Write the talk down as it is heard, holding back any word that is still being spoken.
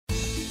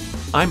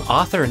I'm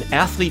author and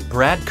athlete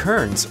Brad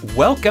Kearns.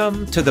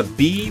 Welcome to the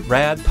Be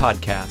Rad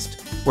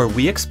podcast, where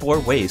we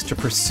explore ways to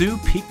pursue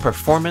peak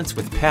performance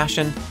with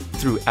passion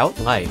throughout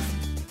life.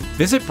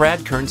 Visit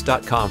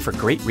bradkearns.com for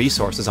great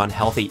resources on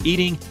healthy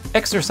eating,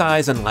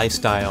 exercise, and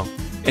lifestyle.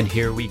 And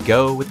here we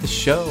go with the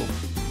show.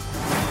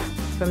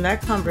 From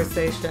that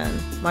conversation,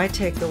 my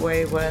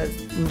takeaway was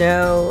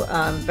no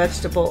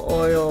vegetable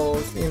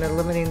oils,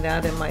 limiting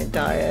that in my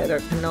diet, or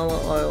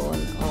canola oil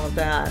and all of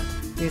that,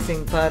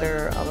 using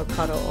butter,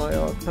 avocado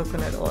oil,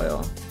 coconut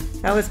oil.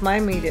 That was my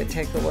immediate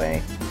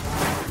takeaway.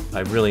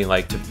 I really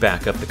like to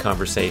back up the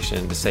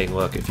conversation to say,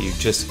 look, if you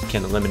just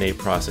can eliminate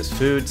processed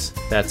foods,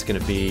 that's going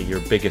to be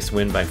your biggest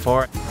win by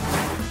far.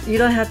 You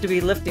don't have to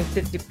be lifting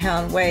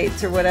 50-pound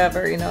weights or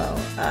whatever,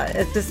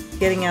 it's just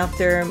getting out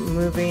there,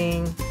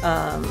 moving,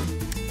 on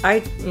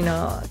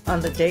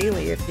the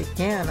daily if you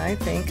can, I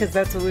think, because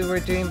that's what we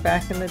were doing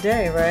back in the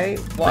day, right?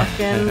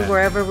 Walking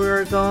wherever we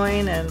were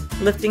going and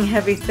lifting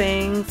heavy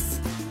things.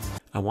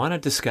 I want to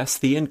discuss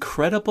the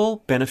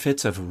incredible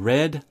benefits of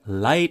red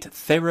light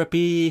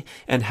therapy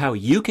and how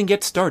you can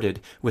get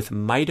started with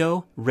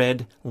Mito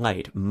Red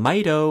Light.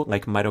 Mito,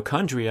 like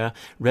mitochondria,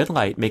 red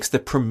light makes the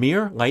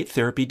premier light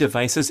therapy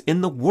devices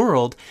in the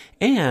world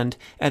and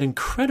at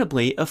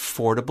incredibly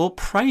affordable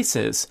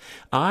prices.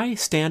 I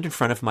stand in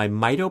front of my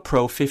Mito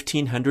Pro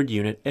 1500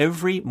 unit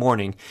every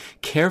morning,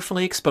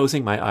 carefully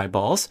exposing my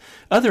eyeballs,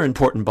 other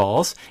important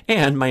balls,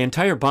 and my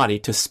entire body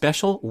to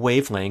special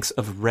wavelengths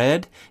of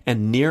red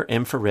and near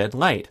infrared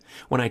light.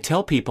 When I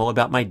tell people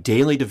about my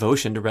daily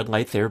devotion to red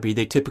light therapy,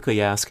 they typically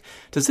ask,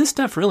 does this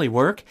stuff really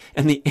work?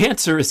 And the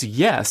answer is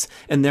yes,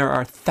 and there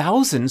are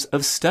thousands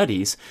of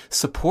studies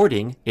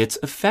supporting its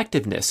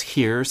effectiveness.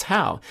 Here's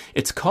how.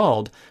 It's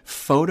called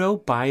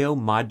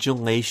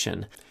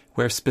photobiomodulation,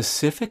 where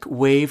specific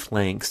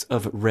wavelengths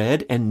of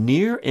red and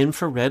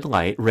near-infrared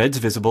light, red's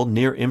visible,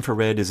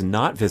 near-infrared is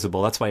not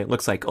visible, that's why it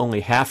looks like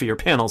only half of your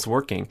panel's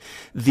working.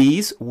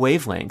 These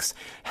wavelengths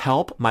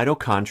help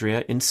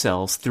mitochondria in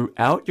cells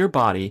throughout your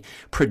body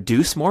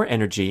produce more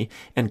energy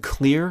and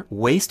clear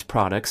waste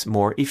products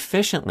more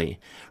efficiently.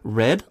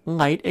 Red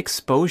light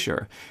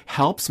exposure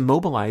helps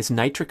mobilize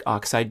nitric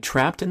oxide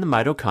trapped in the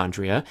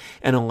mitochondria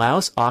and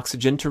allows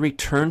oxygen to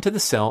return to the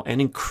cell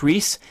and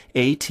increase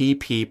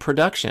ATP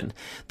production.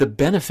 The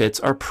benefits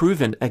are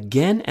proven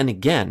again and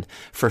again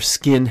for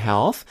skin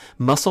health,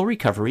 muscle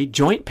recovery,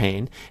 joint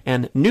pain,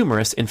 and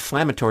numerous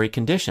inflammatory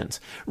conditions.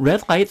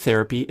 Red light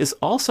therapy is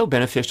also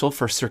beneficial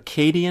for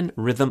circadian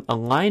rhythm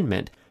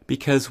alignment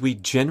because we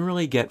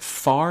generally get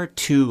far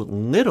too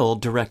little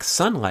direct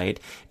sunlight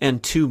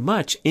and too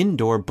much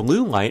indoor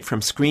blue light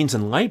from screens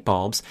and light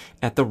bulbs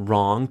at the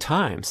wrong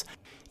times.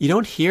 You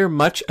don't hear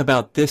much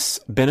about this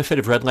benefit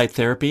of red light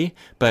therapy,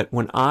 but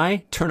when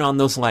I turn on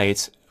those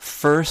lights,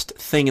 first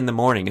thing in the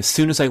morning, as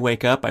soon as I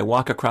wake up, I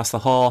walk across the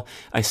hall,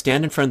 I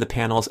stand in front of the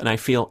panels, and I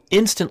feel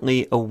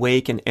instantly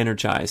awake and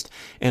energized.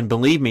 And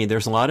believe me,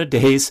 there's a lot of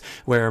days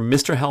where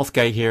Mr. Health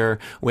Guy here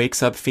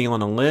wakes up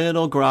feeling a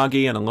little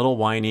groggy and a little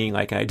whiny,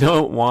 like I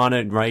don't want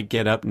to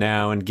get up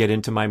now and get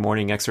into my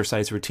morning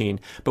exercise routine.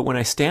 But when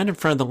I stand in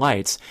front of the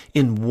lights,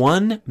 in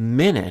 1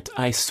 minute,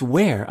 I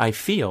swear I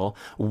feel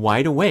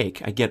wide awake.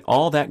 I get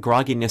all that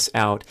grogginess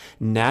out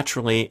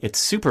naturally. It's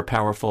super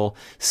powerful,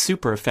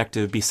 super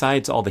effective,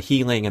 besides all the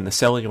healing and the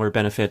cellular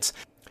benefits.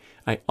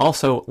 I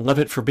also love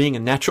it for being a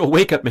natural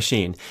wake-up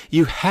machine.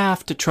 You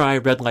have to try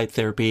red light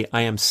therapy.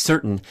 I am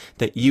certain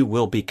that you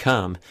will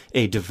become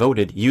a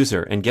devoted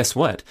user. And guess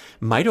what?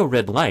 Mito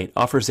Red Light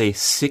offers a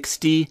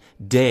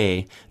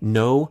 60-day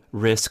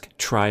no-risk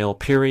trial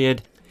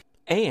period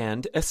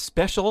and a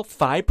special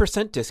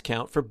 5%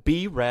 discount for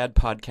B-Rad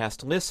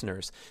podcast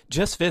listeners.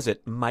 Just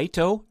visit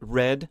Mito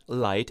Red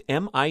Light,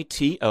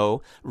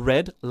 M-I-T-O,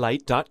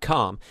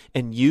 redlight.com,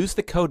 and use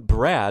the code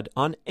BRAD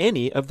on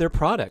any of their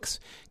products.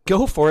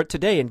 Go for it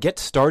today and get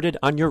started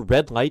on your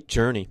red light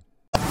journey.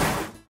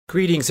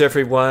 Greetings,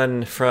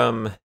 everyone,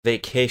 from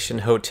Vacation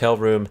Hotel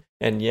Room.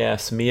 And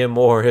yes, Mia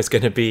Moore is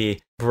going to be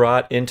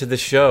brought into the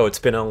show. It's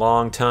been a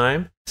long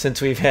time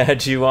since we've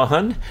had you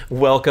on.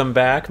 Welcome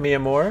back, Mia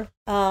Moore.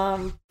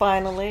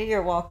 Finally,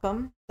 you're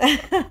welcome.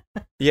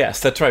 Yes,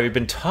 that's right. We've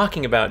been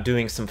talking about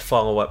doing some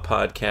follow-up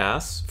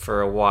podcasts for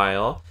a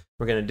while.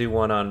 We're going to do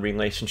one on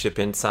relationship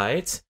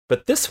insights.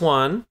 But this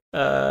one,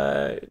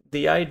 the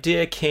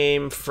idea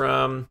came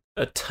from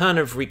a ton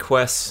of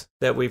requests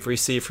that we've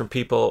received from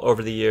people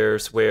over the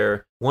years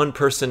where one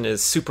person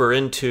is super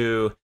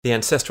into the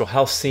ancestral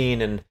health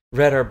scene and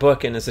read our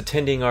book and is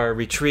attending our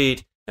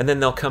retreat. And then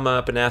they'll come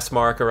up and ask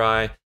Mark or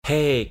I,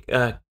 hey,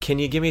 can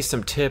you give me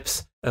some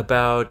tips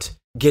about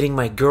getting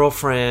my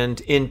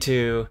girlfriend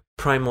into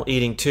primal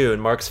eating too?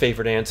 And Mark's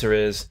favorite answer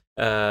is,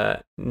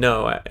 no.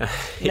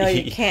 No,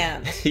 you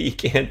can't. You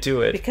can't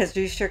do it. Because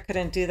you sure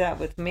couldn't do that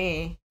with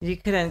me. You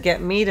couldn't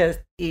get me to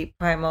eat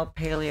primal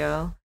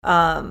paleo.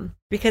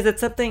 Because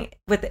it's something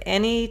with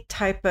any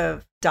type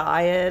of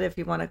diet, if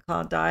you want to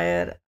call it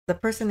diet, the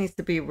person needs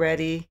to be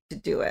ready to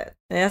do it.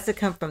 It has to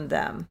come from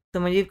them.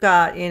 So when you've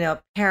got,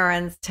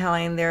 parents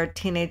telling their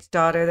teenage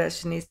daughter that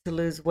she needs to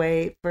lose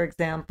weight, for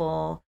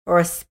example, or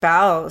a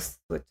spouse,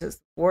 which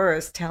is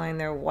worse, telling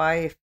their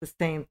wife the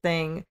same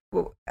thing.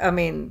 I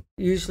mean,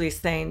 usually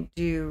saying,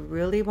 "Do you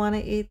really want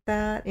to eat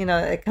that?"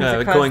 It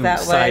comes across going that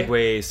way.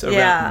 sideways.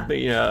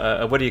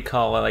 Yeah. What do you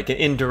call it? Like an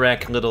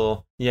indirect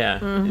little,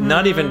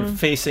 not even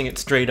facing it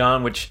straight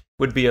on, which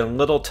would be a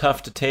little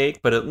tough to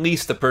take, but at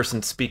least the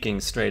person's speaking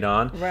straight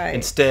on. Right.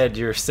 Instead,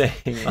 you're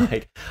saying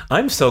like,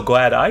 "I'm so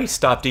glad I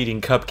stopped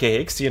eating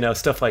cupcakes,"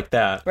 stuff like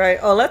that. Right.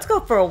 Oh, let's go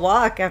for a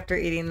walk after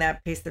eating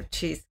that piece of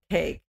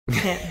cheesecake.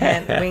 Hint,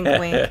 hint, wink,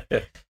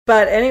 wink.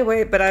 But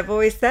anyway, I've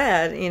always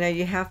said,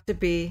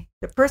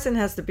 the person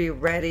has to be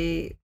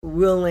ready,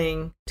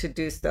 willing to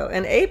do so,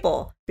 and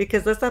able,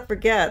 because let's not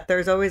forget,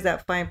 there's always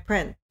that fine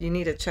print. You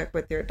need to check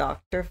with your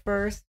doctor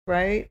first,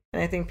 right?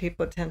 And I think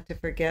people tend to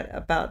forget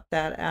about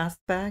that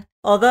aspect.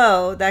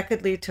 Although that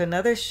could lead to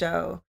another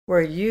show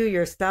where you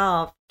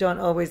yourself don't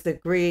always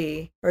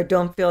agree or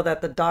don't feel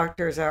that the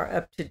doctors are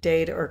up to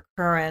date or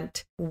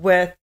current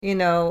with,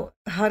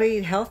 how to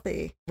eat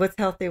healthy, what's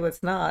healthy,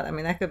 what's not. I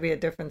mean, that could be a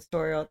different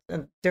story,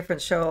 a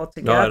different show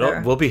altogether.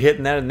 No, we'll be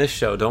hitting that in this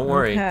show. Don't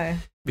worry. Okay.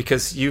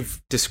 Because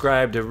you've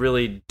described a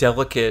really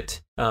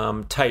delicate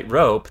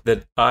tightrope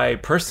that I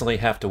personally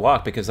have to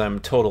walk because I'm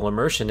total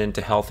immersion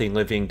into healthy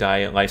living,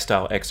 diet,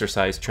 lifestyle,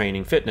 exercise,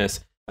 training,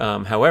 fitness.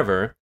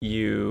 However,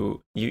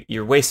 you're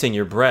wasting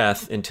your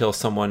breath until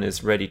someone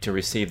is ready to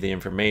receive the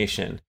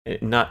information.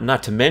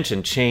 Not to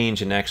mention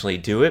change and actually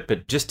do it,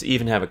 but just to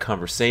even have a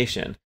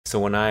conversation. So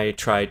when I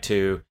try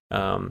to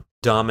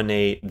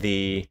dominate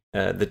the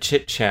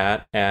chit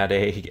chat at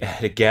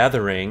a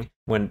gathering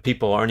when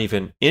people aren't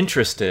even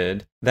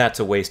interested, that's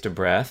a waste of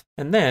breath.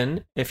 And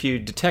then if you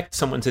detect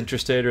someone's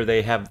interested or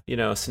they have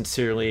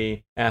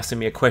sincerely asking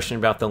me a question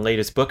about the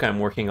latest book I'm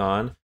working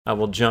on, I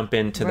will jump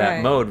into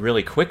that mode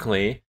really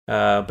quickly.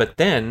 But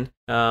then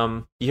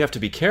you have to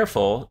be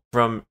careful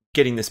from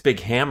getting this big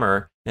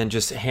hammer and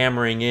just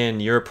hammering in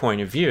your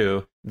point of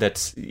view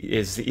is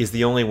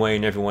the only way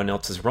and everyone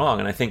else is wrong.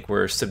 And I think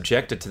we're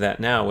subjected to that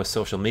now with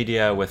social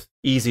media, with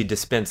easy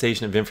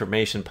dispensation of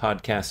information,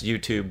 podcasts,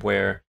 YouTube,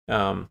 where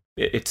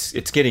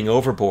it's getting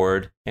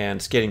overboard and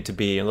it's getting to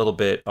be a little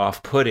bit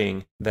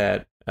off-putting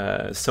that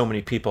so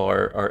many people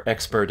are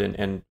expert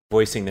and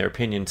voicing their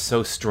opinion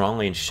so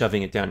strongly and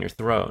shoving it down your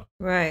throat.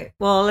 Right.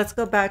 Well, let's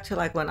go back to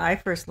like when I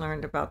first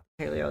learned about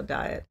the paleo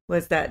diet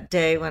was that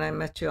day when I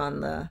met you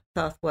on the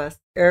Southwest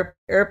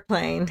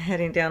airplane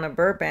heading down to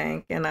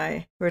Burbank, and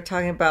we were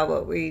talking about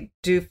what we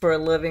do for a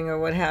living or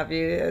what have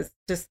you. It's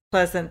just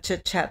pleasant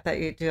chit chat that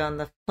you do on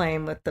the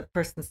plane with the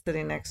person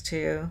sitting next to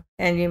you.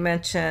 And you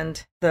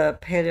mentioned the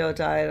paleo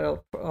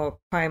diet or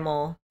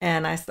primal,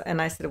 and I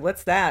said,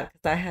 "What's that?"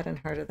 Because I hadn't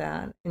heard of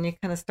that. And you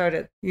kind of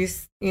started,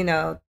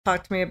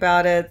 talk to me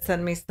about it,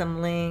 send me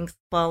some links,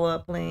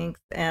 follow-up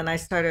links, and I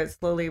started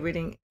slowly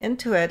reading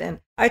into it. And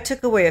I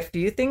took away a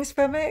few things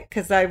from it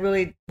because I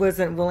really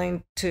wasn't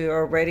willing to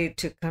or ready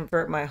to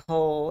convert my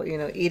whole,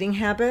 eating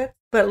habit.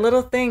 But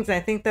little things, I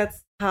think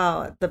that's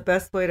how the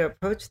best way to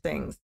approach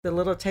things, the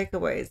little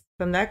takeaways.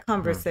 From that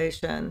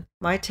conversation,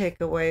 my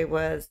takeaway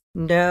was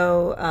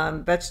no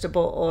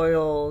vegetable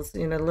oils,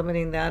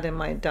 limiting that in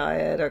my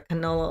diet, or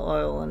canola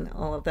oil and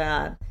all of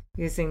that,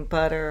 using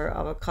butter,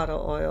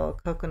 avocado oil,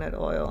 coconut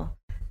oil.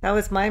 That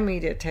was my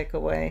immediate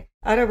takeaway.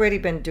 I'd already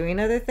been doing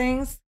other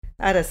things.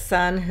 I had a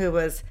son who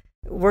was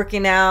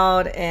working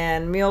out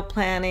and meal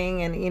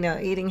planning and,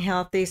 eating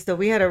healthy. So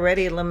we had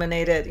already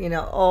eliminated,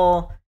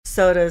 all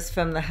sodas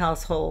from the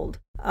household,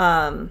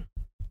 and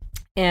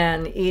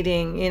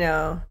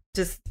eating,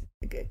 just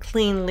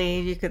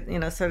cleanly. You could,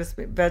 so to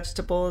speak,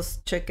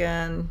 vegetables,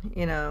 chicken,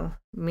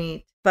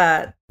 meat.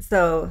 But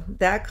so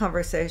that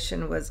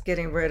conversation was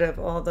getting rid of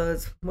all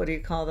those, what do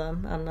you call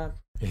them? I'm not.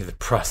 The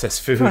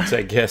processed foods,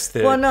 I guess.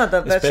 The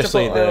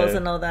vegetable oils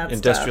and all that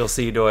industrial stuff.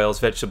 Seed oils,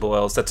 vegetable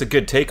oils. That's a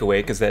good takeaway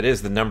because that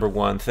is the number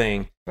one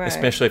thing, right.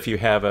 Especially if you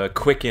have a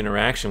quick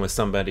interaction with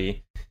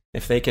somebody.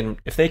 If they can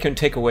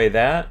take away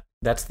that,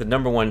 that's the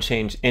number one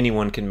change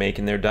anyone can make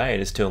in their diet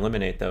is to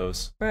eliminate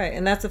those. Right,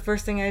 and that's the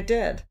first thing I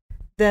did.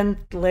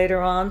 Then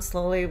later on,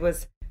 slowly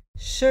was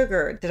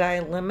sugar. Did I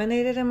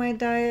eliminate it in my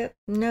diet?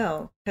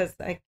 No, because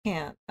I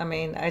can't. I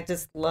mean, I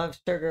just love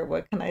sugar.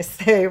 What can I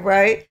say,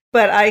 right?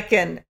 But I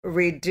can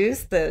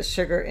reduce the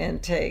sugar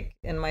intake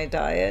in my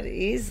diet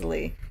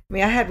easily. I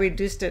mean, I had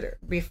reduced it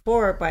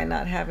before by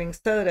not having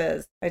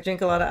sodas. I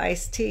drink a lot of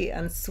iced tea,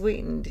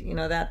 unsweetened,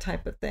 that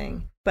type of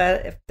thing.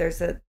 But if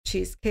there's a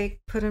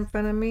cheesecake put in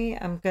front of me,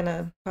 I'm going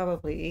to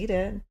probably eat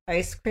it.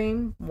 Ice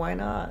cream, why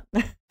not?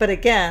 But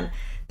again,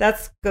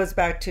 that goes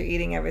back to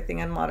eating everything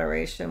in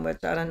moderation,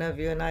 which I don't know if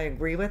you and I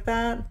agree with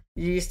that.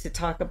 You used to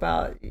talk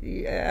about,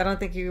 I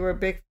don't think you were a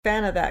big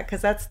fan of that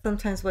because that's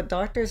sometimes what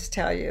doctors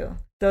tell you.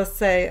 They'll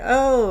say,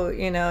 oh,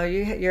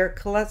 your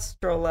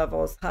cholesterol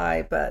level is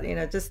high, but,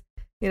 just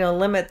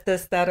limit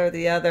this, that, or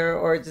the other,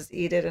 or just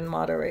eat it in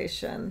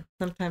moderation.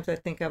 Sometimes I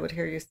think I would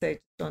hear you say,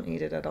 don't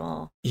eat it at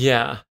all.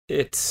 Yeah,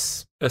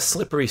 it's a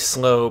slippery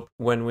slope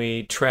when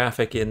we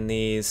traffic in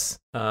these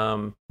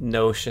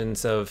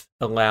notions of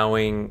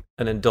allowing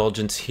an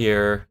indulgence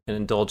here, an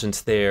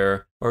indulgence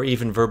there, or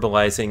even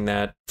verbalizing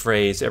that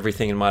phrase,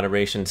 everything in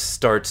moderation,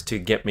 starts to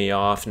get me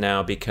off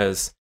now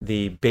because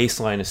the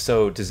baseline is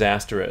so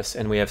disastrous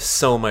and we have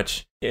so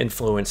much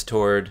influence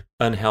toward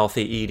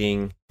unhealthy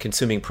eating,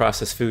 consuming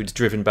processed foods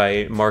driven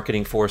by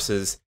marketing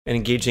forces, and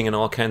engaging in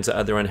all kinds of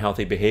other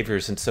unhealthy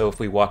behaviors. And so if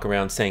we walk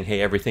around saying,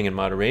 hey, everything in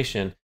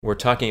moderation, we're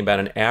talking about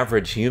an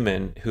average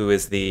human who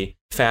is the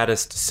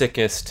fattest,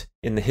 sickest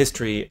in the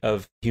history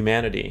of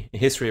humanity,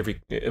 history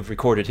of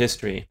recorded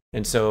history.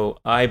 And so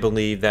I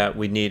believe that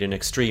we need an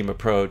extreme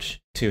approach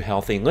to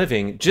healthy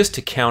living just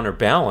to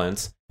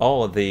counterbalance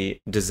all of the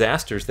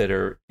disasters that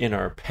are in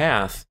our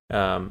path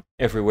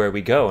everywhere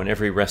we go, and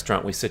every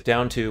restaurant we sit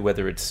down to,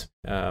 whether it's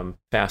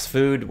fast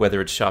food, whether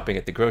it's shopping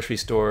at the grocery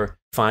store,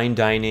 fine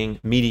dining,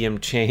 medium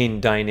chain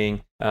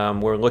dining.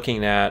 We're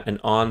looking at an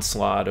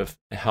onslaught of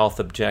health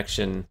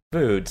objection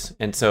foods.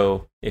 And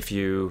so if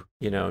you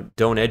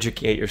don't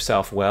educate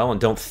yourself well and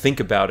don't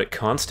think about it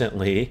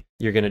constantly,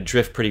 you're going to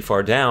drift pretty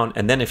far down.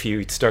 And then if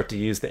you start to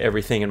use the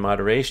everything in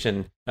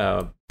moderation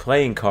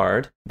playing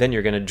card, then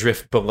you're going to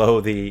drift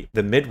below the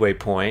midway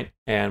point,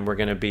 and we're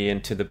going to be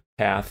into the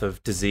path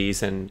of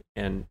disease and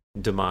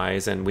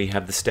demise. And we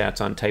have the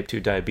stats on type 2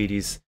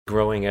 diabetes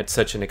growing at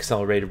such an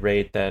accelerated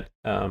rate that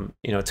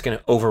it's going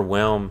to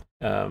overwhelm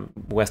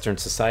Western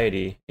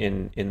society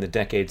in the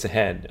decades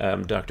ahead.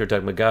 Dr.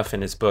 Doug McGuff,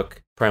 in his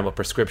book Primal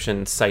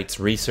Prescription, cites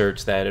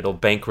research that it'll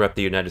bankrupt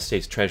the United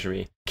States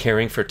Treasury.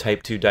 Caring for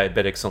type 2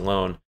 diabetics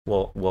alone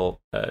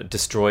will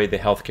destroy the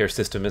healthcare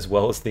system as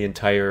well as the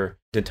entire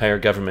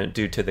government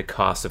due to the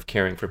cost of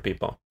caring for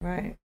people.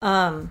 Right.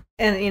 And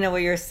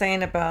what you're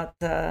saying about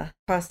the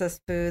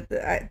processed food,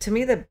 to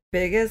me, the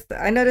biggest,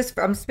 I noticed,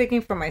 I'm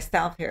speaking for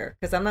myself here,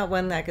 because I'm not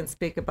one that can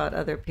speak about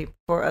other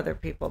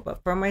people,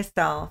 but for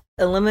myself,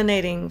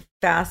 eliminating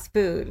fast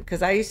food,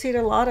 because I used to eat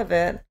a lot of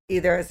it,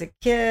 either as a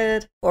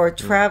kid or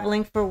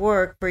traveling for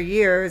work for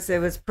years.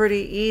 It was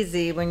pretty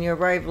easy when you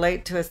arrive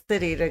late to a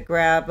city to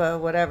grab a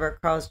whatever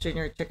Carl's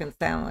Jr. chicken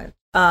sandwich.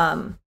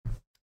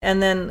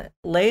 And then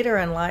later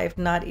in life,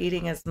 not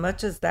eating as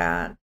much as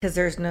that because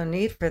there's no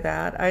need for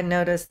that. I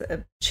noticed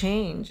a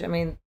change. I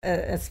mean,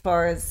 as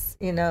far as,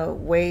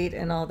 weight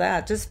and all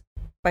that, just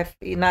by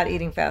not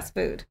eating fast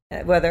food,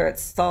 whether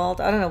it's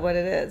salt, I don't know what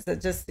it is.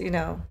 It just,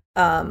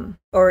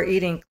 or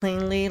eating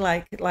cleanly.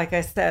 Like I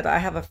said, I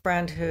have a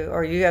friend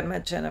or you had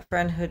mentioned a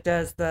friend who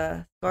does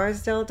the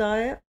Scarsdale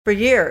diet for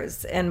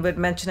years and would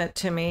mention it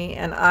to me.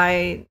 And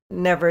I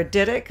never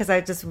did it because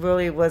I just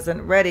really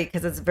wasn't ready,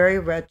 because it's very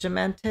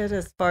regimented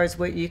as far as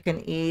what you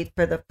can eat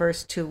for the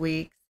first 2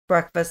 weeks.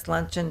 Breakfast,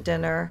 lunch, and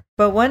dinner.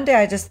 But one day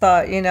I just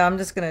thought, I'm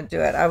just going to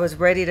do it. I was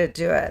ready to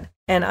do it.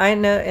 And I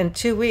know in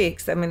 2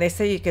 weeks, I mean, they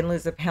say you can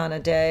lose a pound a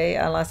day.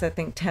 I lost, I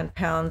think, 10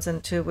 pounds in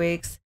 2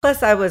 weeks.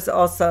 Plus, I was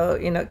also,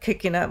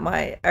 kicking up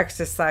my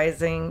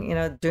exercising,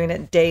 doing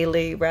it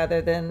daily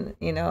rather than,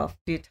 a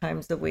few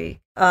times a week.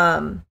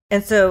 And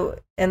so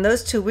in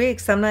those 2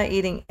 weeks, I'm not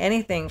eating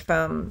anything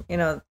from,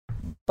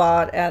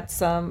 bought at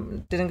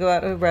didn't go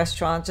out to a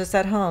restaurant, just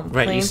at home.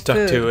 Right, you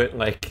stuck to it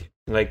like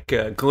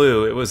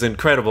glue. It was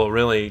incredible,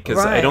 really,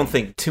 because I don't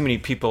think too many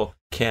people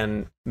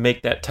can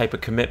make that type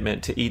of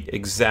commitment to eat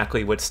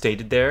exactly what's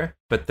stated there.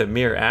 But the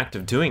mere act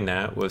of doing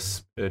that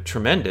was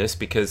tremendous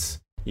because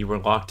you were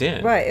locked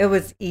in. Right. It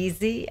was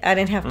easy. I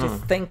didn't have to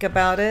think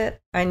about it.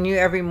 I knew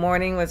every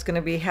morning was going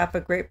to be half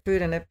a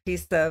grapefruit and a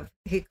piece of,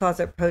 he calls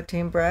it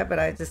protein bread, but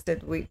I just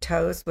did wheat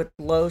toast with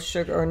low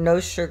sugar or no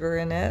sugar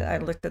in it. I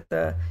looked at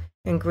the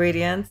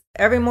ingredients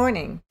every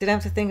morning. Didn't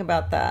have to think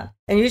about that.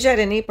 And usually I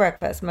didn't eat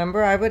breakfast.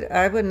 Remember, I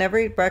would never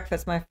eat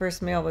breakfast. My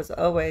first meal was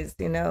always,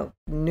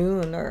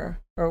 noon or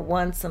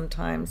 1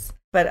 sometimes.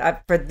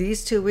 But for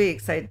these 2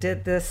 weeks, I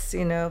did this,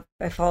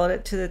 I followed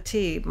it to the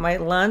T. My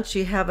lunch,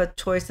 you have a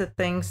choice of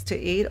things to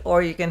eat,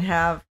 or you can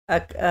have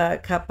a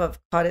cup of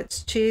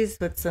cottage cheese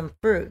with some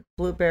fruit,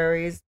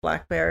 blueberries,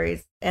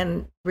 blackberries,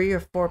 and 3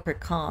 or 4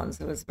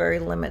 pecans. It was very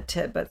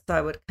limited, but so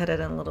I would cut it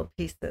in little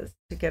pieces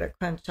to get a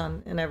crunch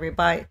in every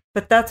bite.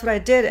 But that's what I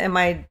did. And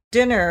my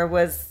dinner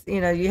was,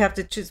 you have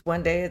to choose.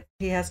 One day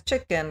he has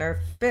chicken or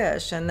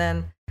fish, and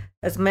then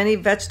as many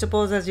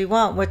vegetables as you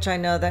want, which I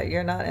know that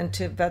you're not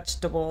into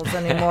vegetables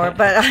anymore,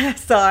 but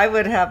so I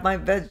would have my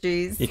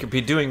veggies. You could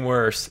be doing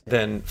worse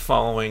than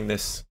following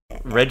this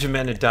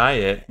regimented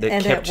diet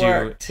that kept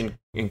you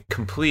in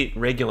complete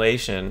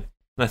regulation.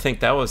 And I think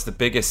that was the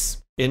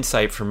biggest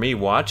insight for me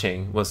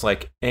watching, was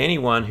like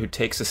anyone who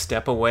takes a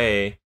step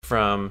away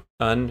from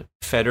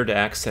unfettered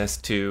access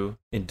to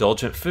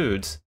indulgent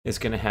foods is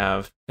going to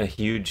have a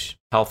huge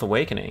health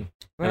awakening.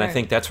 And I Right.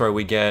 think that's where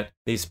we get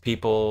these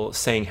people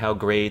saying how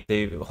great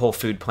the whole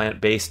food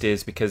plant-based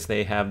is because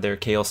they have their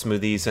kale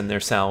smoothies and their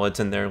salads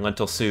and their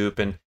lentil soup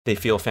and they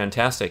feel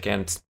fantastic.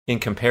 And in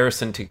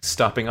comparison to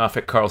stopping off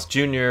at Carl's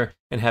Jr.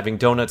 and having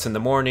donuts in the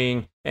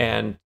morning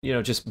and,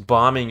 just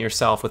bombing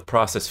yourself with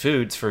processed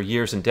foods for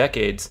years and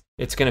decades,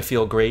 it's going to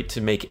feel great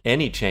to make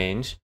any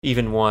change,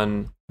 even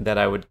one that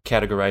I would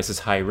categorize as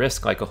high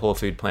risk, like a whole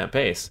food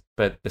plant-based.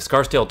 But the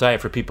Scarsdale diet,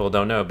 for people who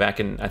don't know, back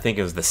in, I think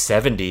it was the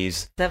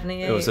 70s,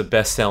 78. it was a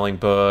best-selling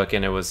book,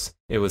 and it was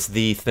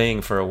the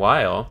thing for a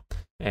while.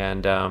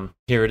 And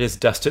here it is,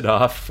 dusted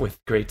off with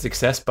great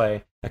success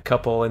by a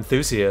couple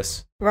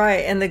enthusiasts.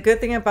 Right. And the good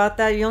thing about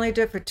that, you only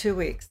do it for 2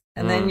 weeks.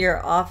 And then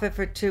you're off it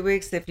for 2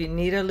 weeks. If you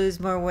need to lose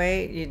more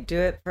weight, you do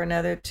it for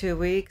another 2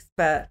 weeks.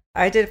 But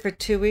I did it for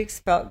 2 weeks,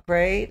 felt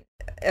great.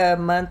 A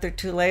month or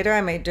two later,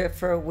 I may do it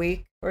for a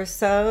week or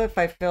so if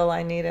I feel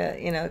I need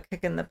a,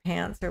 kick in the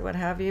pants or what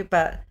have you.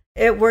 But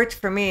it worked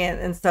for me.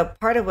 And so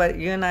part of what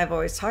you and I have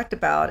always talked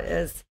about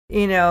is,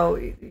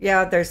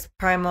 there's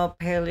primal,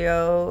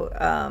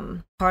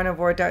 paleo,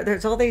 carnivore diet.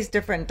 There's all these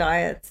different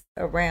diets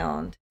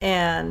around.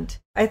 And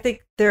I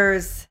think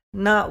there's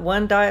not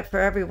one diet for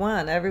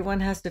everyone. Everyone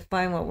has to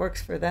find what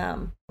works for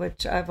them,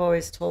 which I've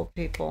always told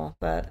people.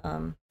 But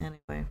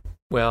anyway.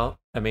 Well,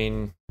 I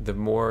mean, the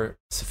more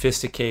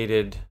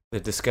sophisticated the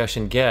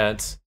discussion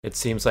gets, it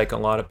seems like a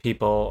lot of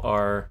people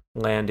are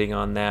landing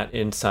on that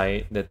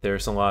insight that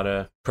there's a lot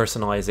of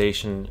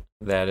personalization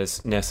that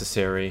is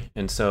necessary.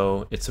 And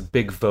so it's a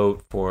big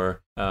vote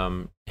for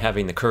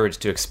having the courage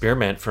to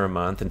experiment for a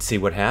month and see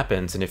what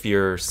happens. And if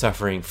you're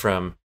suffering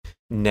from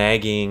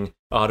nagging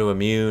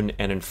autoimmune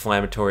and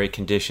inflammatory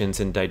conditions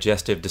and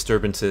digestive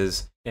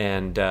disturbances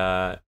and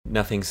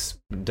nothing's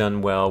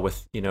done well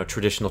with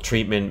traditional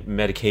treatment,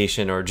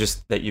 medication, or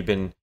just that you've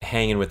been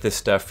hanging with this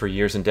stuff for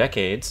years and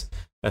decades,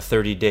 a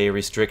 30-day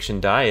restriction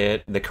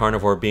diet, the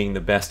carnivore being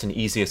the best and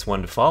easiest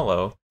one to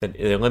follow, that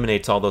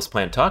eliminates all those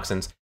plant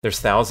toxins, there's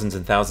thousands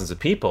and thousands of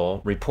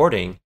people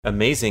reporting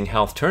amazing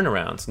health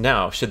turnarounds.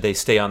 Now, should they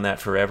stay on that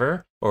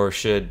forever, or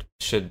should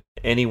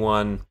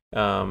anyone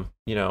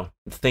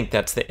think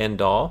that's the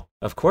end all?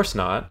 Of course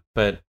not.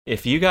 But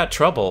if you got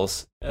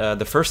troubles,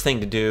 the first thing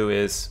to do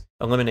is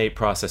eliminate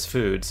processed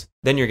foods.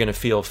 Then you're going to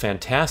feel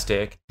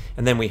fantastic.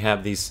 And then we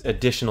have these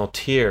additional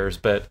tiers.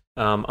 But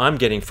I'm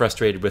getting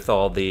frustrated with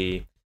all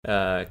the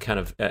kind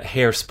of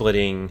hair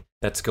splitting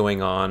that's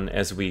going on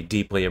as we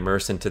deeply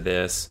immerse into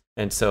this.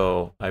 And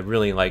so I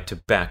really like to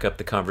back up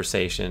the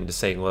conversation to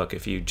say, look,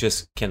 if you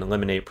just can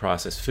eliminate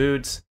processed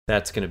foods,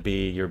 that's going to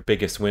be your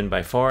biggest win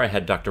by far. I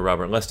had Dr.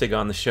 Robert Lustig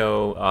on the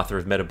show, author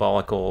of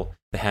Metabolical,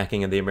 The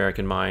Hacking of the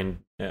American Mind,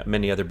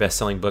 many other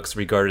best-selling books,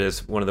 regarded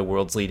as one of the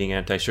world's leading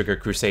anti-sugar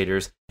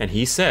crusaders. And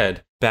he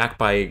said, backed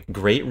by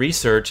great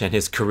research and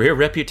his career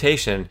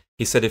reputation,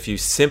 he said, if you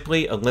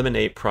simply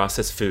eliminate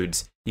processed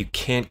foods, you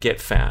can't get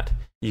fat.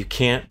 You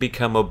can't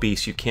become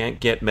obese. You can't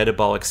get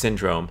metabolic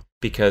syndrome,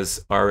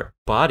 because our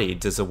body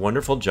does a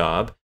wonderful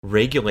job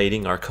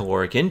regulating our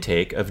caloric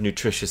intake of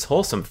nutritious,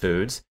 wholesome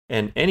foods.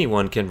 And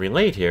anyone can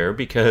relate here,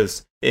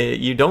 because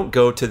you don't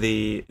go to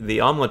the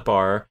omelet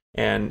bar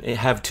and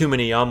have too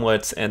many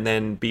omelets and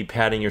then be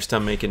patting your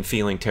stomach and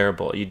feeling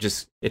terrible.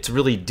 It's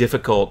really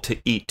difficult to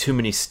eat too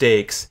many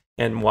steaks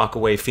and walk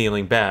away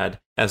feeling bad,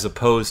 as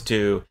opposed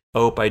to,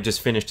 oh, I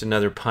just finished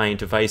another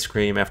pint of ice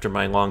cream after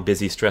my long,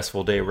 busy,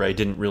 stressful day where I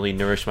didn't really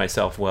nourish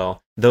myself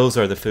well. Those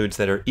are the foods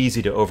that are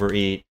easy to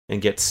overeat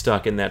and get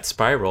stuck in that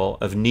spiral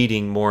of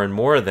needing more and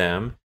more of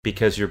them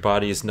because your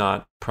body is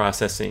not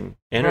processing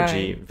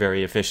energy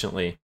very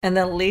efficiently. And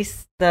the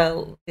less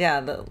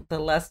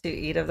you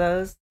eat of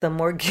those, the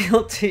more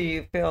guilty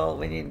you feel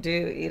when you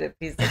do eat a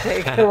piece of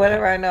cake or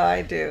whatever. I know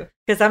I do,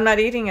 because I'm not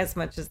eating as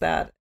much as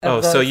that.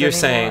 Oh, so you're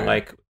saying,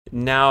 like,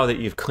 now that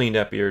you've cleaned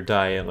up your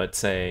diet, let's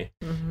say,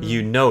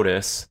 you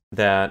notice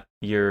that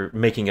you're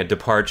making a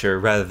departure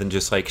rather than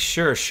just like,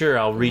 sure,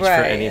 I'll reach for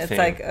anything. It's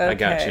like, okay, I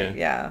got you.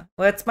 Yeah.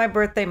 Well, it's my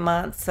birthday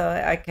month, so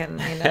I can,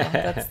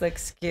 that's the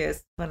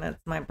excuse when it's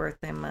my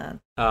birthday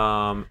month.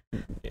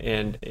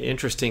 And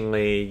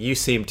interestingly, you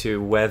seem to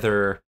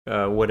weather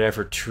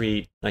whatever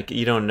treat, like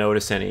you don't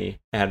notice any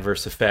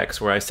adverse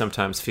effects, where I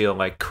sometimes feel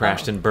like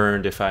crashed and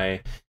burned if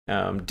I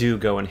do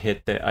go and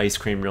hit the ice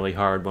cream really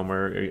hard when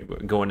we're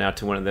going out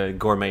to one of the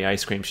gourmet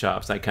ice cream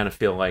shops. I kind of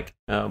feel like,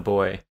 oh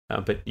boy,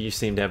 but you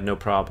seem to have no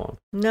problem.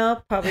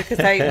 No, probably because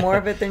I eat more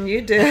of it than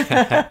you do.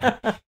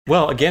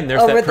 Well, again,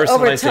 there's that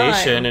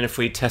personalization, and if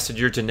we tested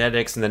your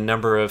genetics and the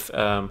number of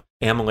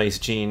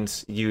amylase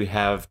genes, you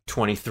have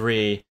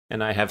 23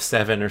 and I have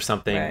 7 or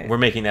something. Right. We're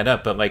making that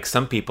up, but like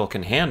some people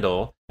can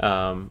handle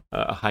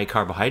a high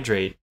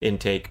carbohydrate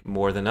intake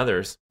more than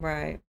others.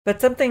 Right. But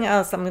something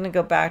else I'm going to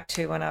go back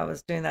to when I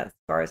was doing that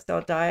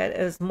Scarsdale diet,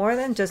 it was more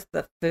than just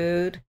the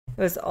food.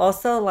 It was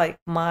also like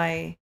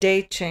my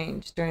day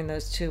change during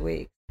those 2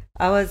 weeks.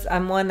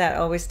 I'm one that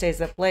always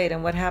stays up late.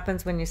 And what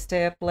happens when you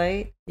stay up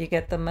late? You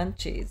get the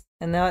munchies.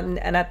 And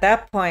at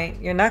that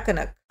point, you're not going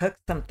to cook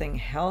something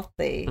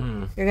healthy.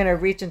 You're going to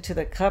reach into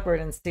the cupboard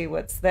and see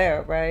what's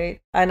there,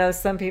 right? I know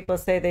some people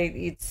say they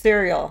eat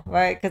cereal,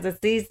 right? Because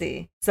it's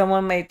easy.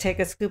 Someone may take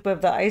a scoop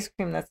of the ice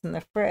cream that's in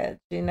the fridge.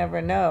 You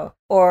never know.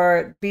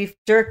 Or beef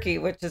jerky,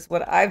 which is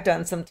what I've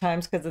done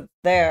sometimes because it's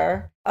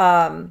there.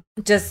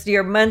 Just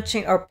you're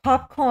munching, or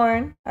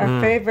popcorn, our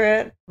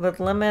favorite,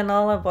 with lemon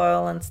olive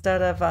oil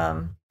instead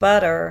of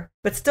butter.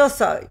 But still,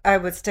 so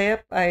I stay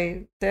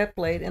up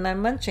late and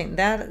I'm munching.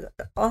 That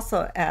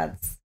also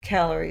adds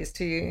calories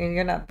to you, and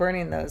you're not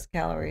burning those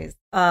calories.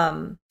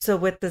 So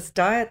with this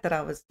diet that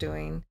I was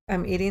doing,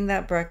 I'm eating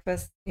that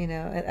breakfast,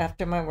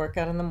 after my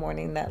workout in the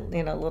morning, that,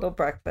 little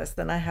breakfast.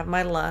 Then I have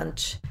my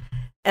lunch.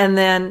 And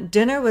then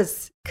dinner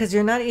was, because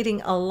you're not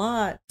eating a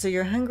lot, so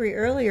you're hungry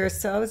earlier.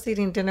 So I was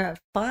eating dinner at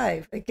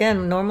 5.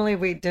 Again, normally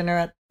we eat dinner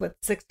at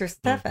 6 or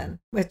 7,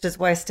 which is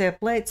why I stay up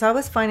late. So I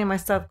was finding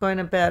myself going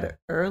to bed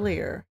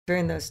earlier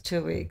during those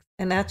 2 weeks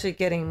and actually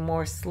getting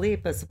more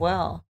sleep as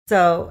well.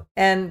 So,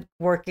 and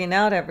working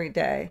out every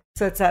day.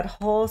 So it's that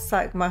whole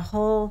my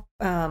whole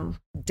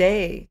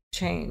day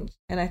changed.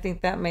 And I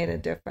think that made a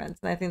difference.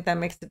 And I think that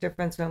makes a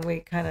difference when we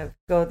kind of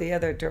go the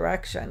other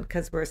direction,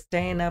 because we're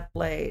staying up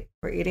late,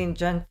 we're eating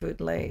junk food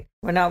late,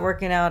 we're not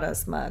working out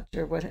as much,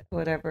 or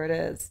whatever it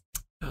is.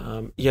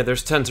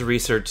 There's tons of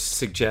research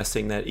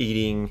suggesting that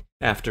eating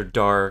after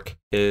dark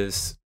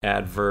is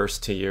adverse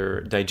to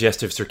your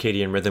digestive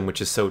circadian rhythm,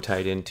 which is so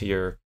tied into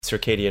your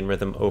circadian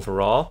rhythm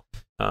overall.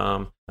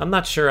 I'm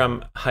not sure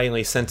I'm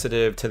highly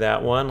sensitive to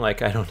that one.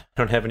 Like, I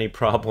don't have any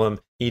problem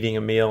eating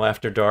a meal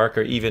after dark,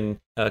 or even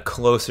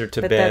closer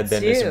to bed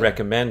than is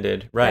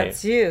recommended. Right.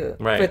 That's you.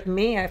 Right. With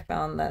me, I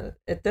found that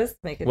it does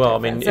make a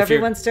difference. I mean,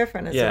 everyone's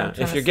different.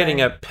 If you're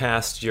getting up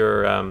past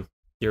your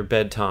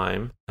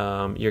bedtime,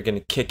 you're going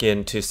to kick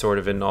into sort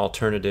of an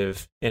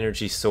alternative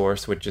energy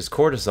source, which is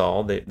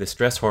cortisol, the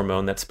stress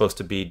hormone that's supposed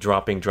to be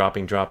dropping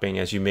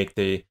as you make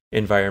the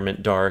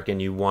environment dark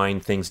and you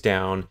wind things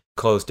down,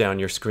 close down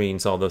your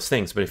screens, all those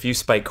things. But if you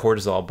spike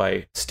cortisol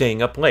by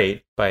staying up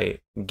late, by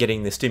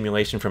getting the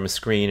stimulation from a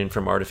screen and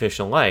from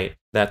artificial light,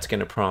 that's going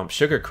to prompt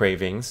sugar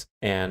cravings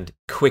and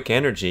quick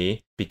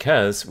energy,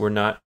 because we're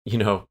not,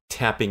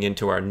 tapping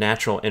into our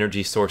natural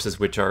energy sources,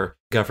 which are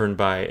governed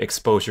by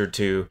exposure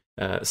to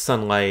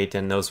sunlight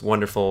and those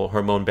wonderful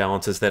hormone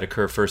balances that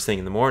occur first thing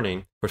in the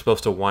morning. We're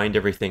supposed to wind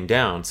everything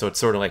down. So it's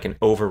sort of like an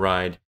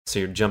override. So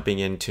you're jumping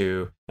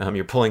into,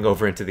 you're pulling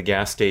over into the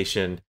gas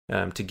station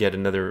to get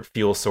another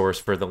fuel source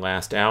for the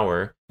last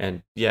hour.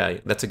 And yeah,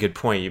 that's a good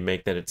point you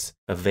make, that it's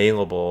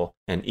available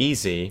and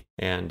easy.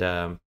 And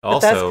also, but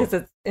that's because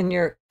it's in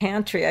your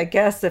pantry. I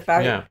guess if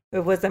it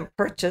wasn't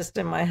purchased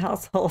in my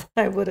household,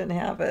 I wouldn't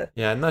have it.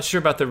 Yeah, I'm not sure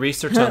about the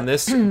research on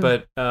this,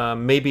 but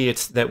maybe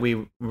it's that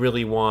we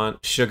really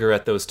want sugar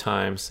at those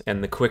times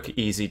and the quick,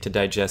 easy to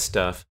digest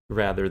stuff,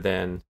 rather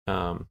than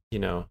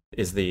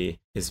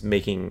is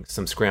making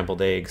some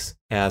scrambled eggs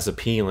as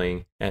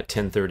appealing at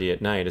 10:30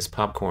 at night as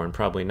popcorn.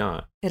 Probably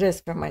not. It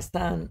is for my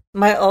son.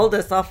 My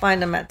oldest, I'll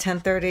find him at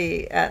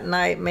 10:30 at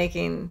night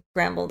making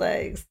scrambled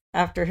eggs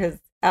after his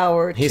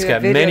hour. He's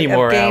got many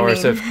more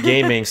hours of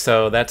gaming,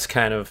 so that's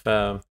kind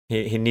of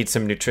he needs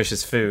some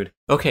nutritious food.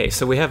 Okay,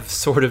 so we have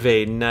sort of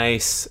a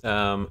nice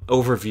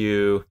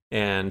overview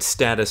and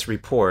status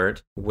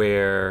report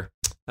where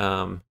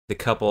the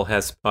couple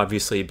has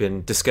obviously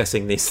been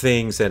discussing these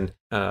things and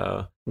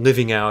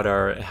living out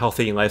our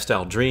healthy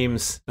lifestyle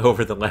dreams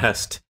over the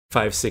last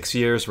 5-6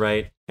 years,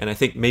 right? And I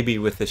think maybe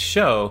with this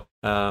show,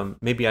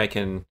 maybe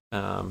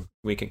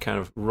we can kind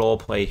of role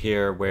play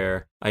here,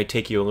 where I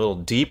take you a little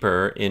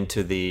deeper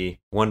into the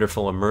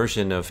wonderful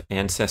immersion of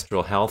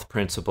ancestral health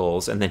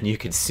principles, and then you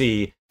can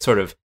see sort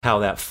of how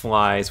that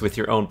flies with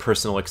your own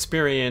personal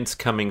experience,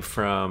 coming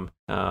from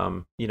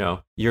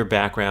your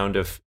background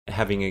of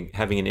having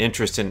an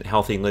interest in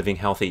healthy living,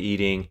 healthy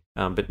eating,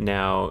 but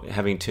now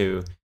having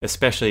to,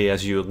 especially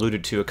as you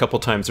alluded to a couple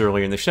times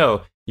earlier in the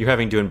show, you're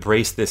having to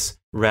embrace this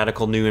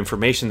radical new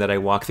information that I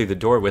walked through the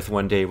door with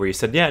one day, where you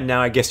said, yeah,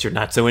 now I guess you're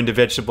not so into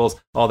vegetables,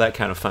 all that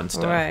kind of fun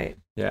stuff. Right.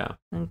 Yeah.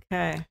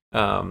 Okay.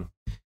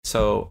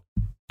 So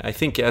I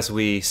think as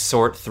we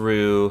sort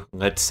through,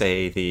 let's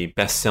say, the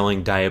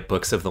best-selling diet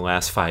books of the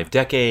last 5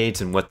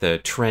 decades and what the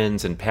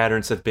trends and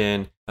patterns have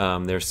been,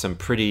 there's some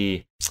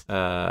pretty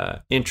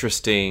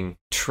interesting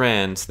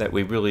trends that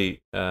we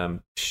really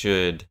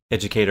should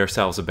educate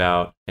ourselves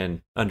about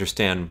and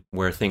understand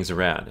where things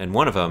are at. And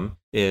one of them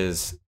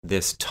is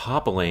this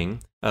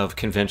toppling of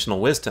conventional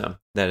wisdom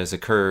that has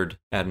occurred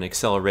at an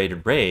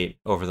accelerated rate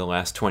over the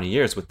last 20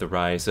 years with the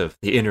rise of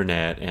the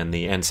internet and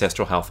the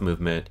ancestral health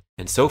movement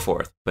and so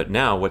forth. But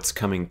now what's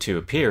coming to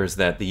appear is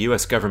that the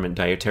U.S. government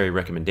dietary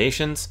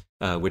recommendations,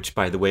 which,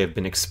 by the way, have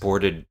been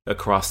exported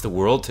across the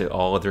world to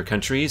all other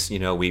countries.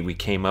 We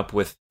came up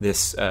with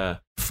this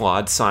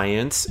flawed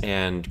science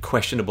and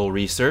questionable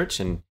research,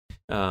 and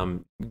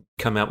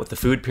come out with the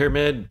food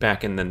pyramid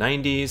back in the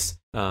 90s,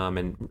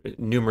 and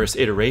numerous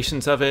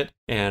iterations of it.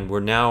 And we're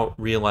now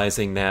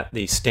realizing that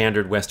the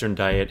standard Western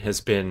diet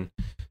has been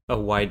a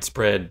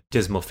widespread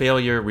dismal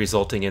failure,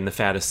 resulting in the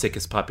fattest,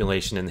 sickest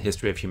population in the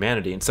history of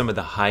humanity. And some of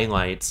the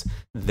highlights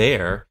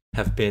there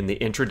have been the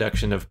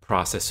introduction of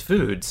processed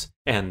foods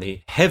and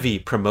the heavy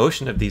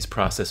promotion of these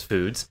processed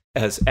foods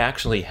as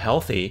actually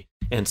healthy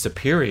and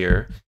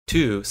superior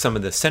to some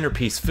of the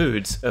centerpiece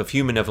foods of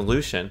human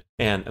evolution.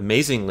 And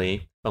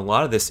amazingly, a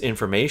lot of this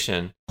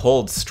information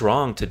holds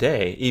strong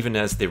today, even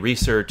as the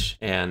research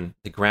and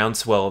the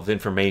groundswell of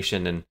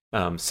information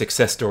and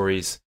success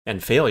stories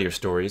and failure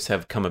stories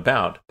have come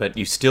about. But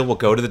you still will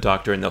go to the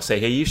doctor and they'll say,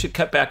 hey, you should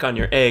cut back on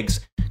your eggs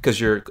because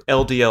your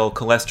LDL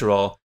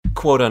cholesterol,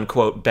 quote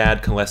unquote,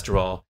 bad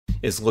cholesterol,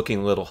 is looking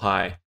a little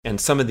high. And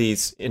some of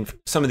these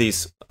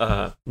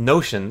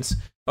notions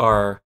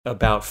are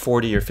about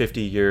 40 or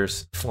 50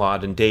 years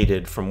flawed and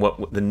dated from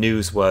what the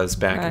news was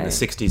back in the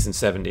 60s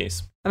and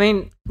 70s. I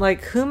mean,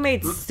 like, who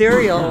made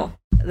cereal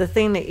the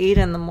thing to eat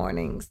in the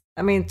mornings?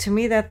 I mean, to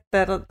me, that's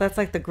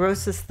like the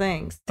grossest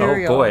thing.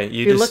 Cereal. Oh boy,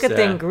 you look at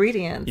the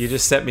ingredients. You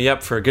just set me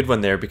up for a good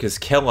one there, because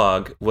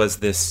Kellogg was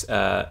this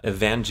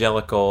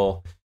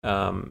evangelical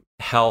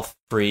health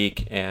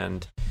freak,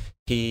 and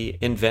he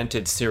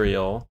invented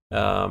cereal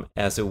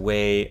as a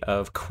way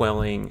of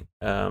quelling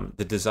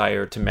the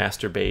desire to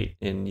masturbate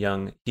in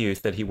young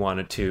youth that he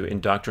wanted to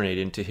indoctrinate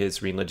into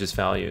his religious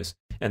values.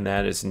 And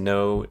that is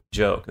no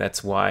joke.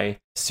 That's why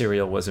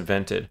cereal was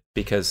invented,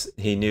 because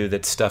he knew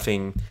that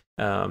stuffing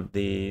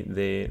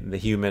the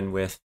human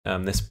with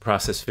this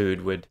processed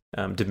food would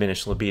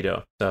diminish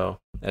libido. So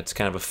that's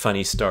kind of a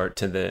funny start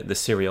to the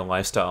cereal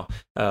lifestyle.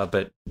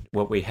 But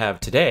what we have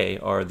today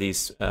are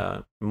these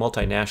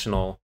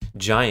multinational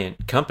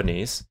giant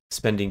companies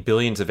spending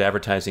billions of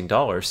advertising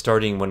dollars,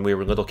 starting when we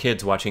were little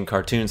kids watching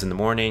cartoons in the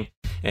morning.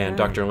 And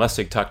Dr.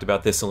 Lustig talked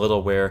about this a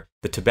little, where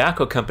the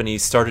tobacco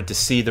companies started to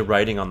see the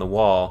writing on the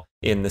wall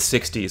in the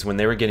 60s when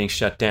they were getting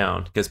shut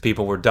down because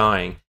people were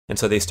dying. And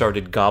so they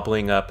started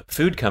gobbling up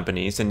food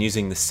companies and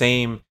using the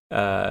same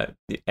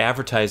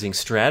advertising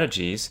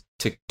strategies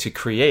to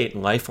create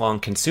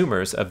lifelong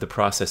consumers of the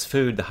processed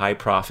food, the high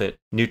profit,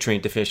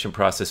 nutrient deficient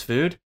processed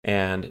food.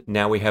 And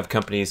now we have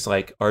companies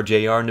like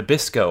RJR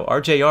Nabisco.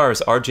 RJR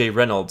is RJ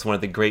Reynolds, one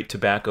of the great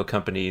tobacco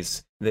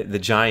companies, the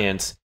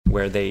giants,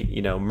 where they,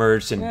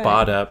 merged and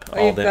bought up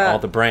all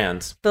the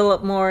brands.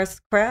 Philip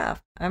Morris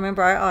Craft. I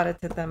remember I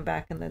audited them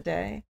back in the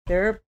day.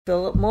 They're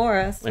Philip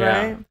Morris,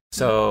 right?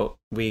 So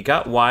we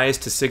got wise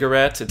to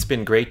cigarettes. It's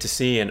been great to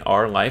see in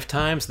our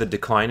lifetimes the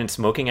decline in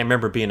smoking. I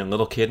remember being a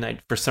little kid and I,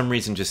 for some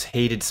reason, just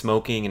hated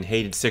smoking and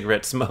hated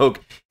cigarette smoke.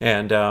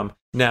 And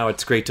now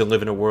it's great to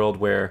live in a world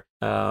where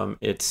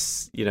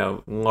it's,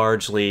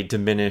 largely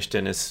diminished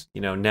and is,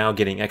 now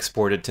getting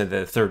exported to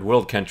the third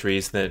world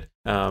countries that,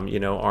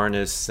 aren't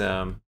as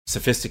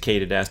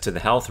sophisticated as to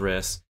the health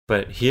risks.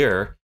 But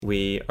here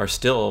we are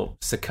still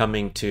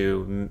succumbing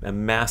to a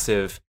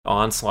massive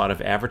onslaught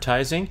of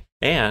advertising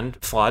and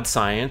flawed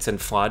science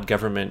and flawed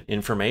government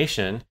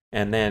information.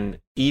 And then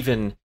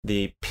even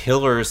the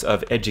pillars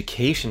of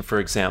education, for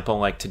example,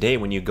 like today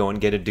when you go and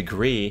get a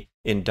degree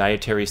in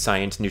dietary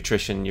science,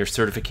 nutrition, your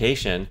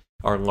certification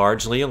are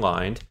largely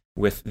aligned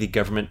with the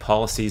government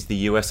policies, the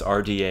US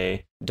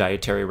RDA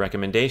dietary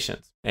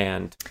recommendations.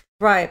 And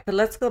right, but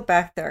let's go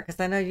back there, because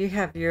I know you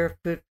have your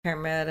food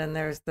pyramid and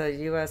there's the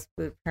U.S.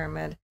 food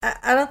pyramid.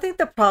 I don't think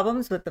the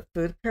problem's with the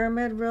food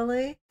pyramid,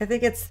 really. I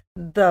think it's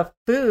the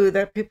food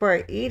that people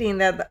are eating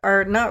that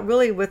are not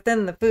really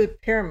within the food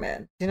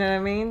pyramid. Do you know what I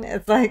mean?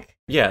 It's like...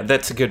 Yeah,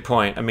 that's a good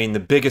point. I mean, the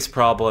biggest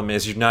problem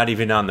is you're not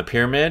even on the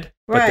pyramid,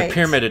 but the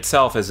pyramid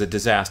itself is a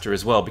disaster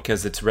as well,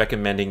 because it's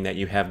recommending that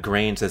you have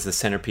grains as the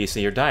centerpiece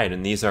of your diet.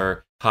 And these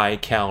are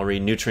high-calorie,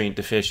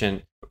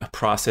 nutrient-deficient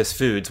processed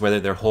foods, whether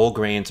they're whole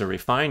grains or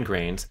refined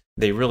grains.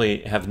 They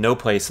really have no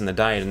place in the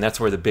diet, and that's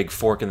where the big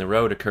fork in the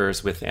road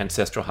occurs with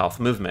Ancestral Health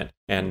Movement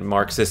and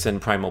Marxist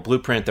and Primal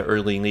Blueprint, the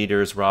early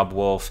leaders, Rob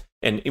Wolf.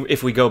 And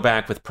if we go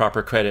back with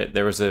proper credit,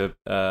 there was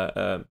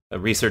a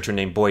researcher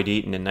named Boyd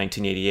Eaton in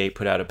 1988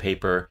 put out a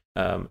paper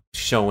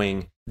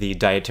showing the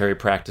dietary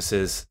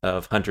practices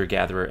of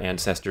hunter-gatherer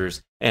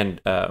ancestors.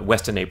 And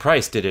Weston A.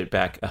 Price did it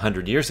back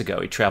 100 years ago.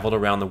 He traveled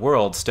around the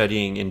world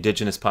studying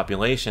indigenous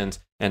populations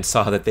and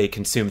saw that they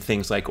consumed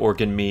things like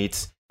organ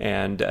meats,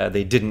 and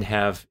they didn't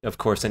have, of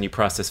course, any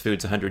processed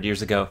foods 100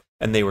 years ago.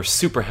 And they were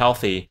super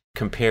healthy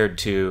compared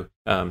to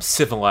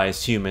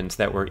civilized humans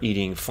that were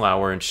eating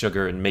flour and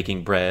sugar and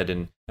making bread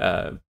and,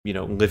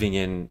 living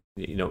in,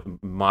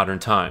 modern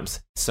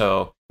times.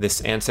 So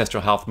this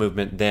Ancestral Health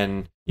Movement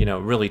then,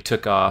 really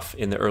took off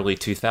in the early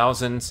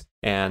 2000s.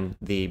 And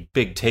the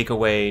big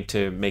takeaway,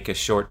 to make a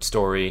short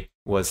story,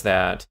 was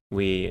that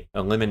we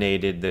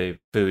eliminated the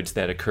foods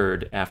that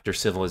occurred after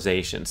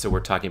civilization. So we're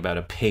talking about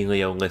a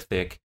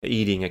Paleolithic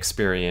eating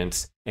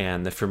experience,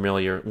 and the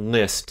familiar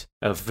list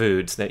of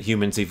foods that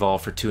humans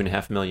evolved for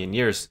 2.5 million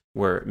years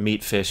were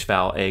meat, fish,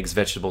 fowl, eggs,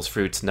 vegetables,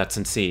 fruits, nuts,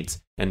 and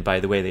seeds. And by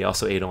the way, they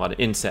also ate a lot of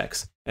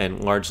insects.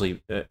 And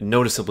largely,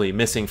 noticeably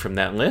missing from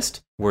that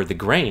list were the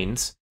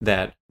grains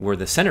that were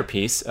the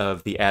centerpiece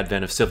of the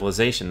advent of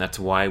civilization. That's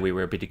why we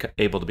were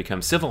able to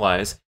become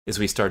civilized, is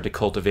we started to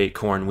cultivate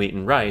corn, wheat,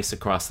 and rice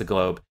across the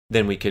globe.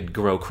 Then we could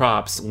grow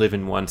crops, live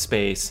in one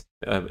space,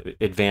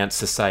 advance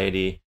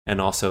society,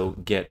 and also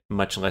get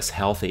much less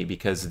healthy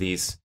because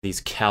these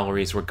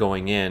calories were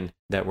going in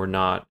that were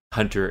not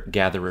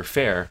hunter-gatherer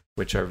fare,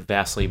 which are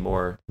vastly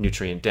more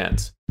nutrient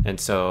dense. And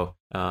so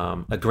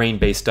a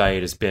grain-based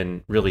diet has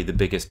been really the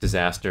biggest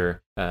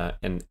disaster,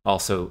 and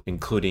also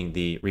including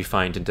the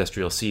refined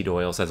industrial seed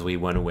oils as we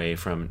went away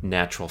from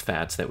natural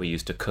fats that we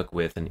used to cook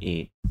with and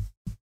eat.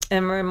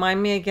 And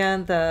remind me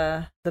again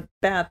the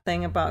bad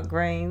thing about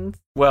grains.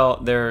 Well,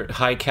 they're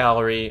high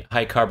calorie,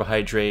 high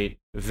carbohydrate,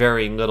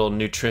 very little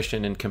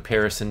nutrition in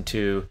comparison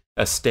to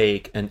a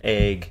steak, an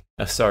egg,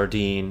 a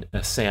sardine,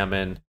 a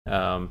salmon,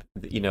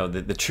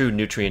 the true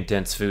nutrient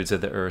dense foods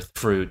of the earth,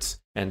 fruits.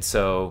 And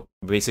so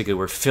basically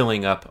we're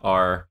filling up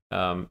our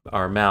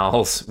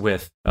mouths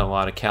with a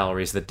lot of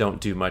calories that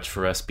don't do much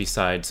for us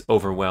besides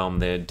overwhelm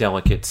the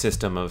delicate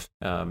system of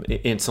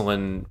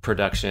insulin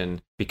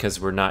production,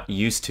 because we're not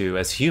used to,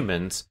 as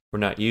humans, we're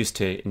not used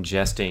to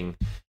ingesting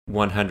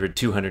 100,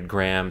 200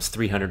 grams,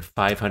 300,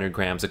 500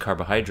 grams of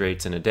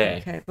carbohydrates in a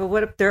day. Okay, but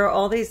what if there are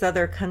all these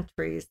other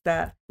countries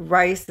that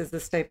rice is a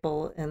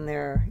staple in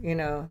their,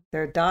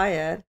 their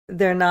diet?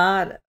 They're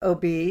not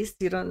obese.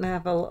 You don't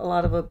have a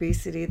lot of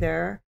obesity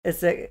there.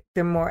 Is it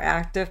they're more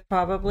active,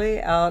 probably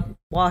out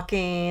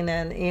walking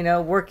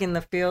and working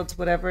the fields,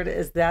 whatever it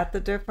is? Is that the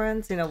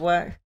difference?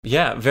 What?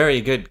 Yeah, very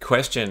good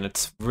question.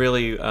 It's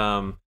really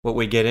what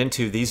we get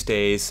into these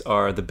days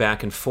are the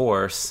back and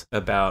forth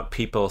about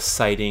people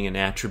citing an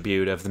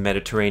attribute of the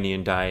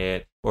Mediterranean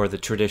diet or the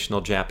traditional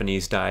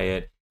Japanese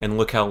diet, and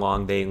look how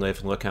long they live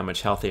and look how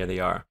much healthier they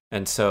are.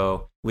 And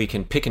so we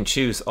can pick and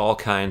choose all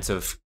kinds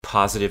of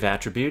positive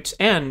attributes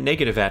and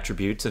negative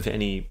attributes of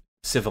any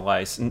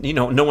civilized.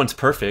 No one's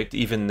perfect.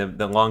 Even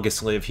the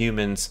longest lived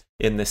humans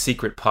in the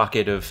secret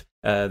pocket of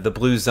the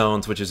Blue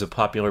Zones, which is a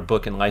popular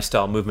book and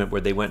lifestyle movement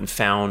where they went and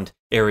found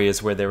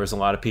areas where there was a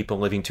lot of people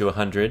living to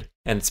 100.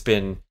 And it's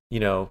been,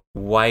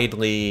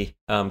 widely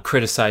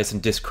criticized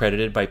and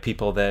discredited by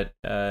people that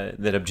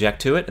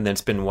object to it. And then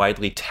it's been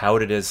widely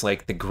touted as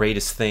like the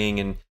greatest thing.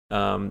 And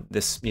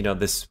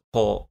this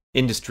whole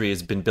industry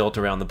has been built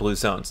around the Blue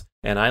Zones.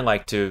 And I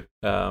like to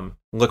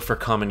look for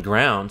common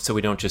ground so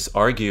we don't just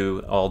argue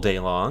all day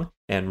long,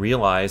 and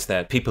realize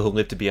that people who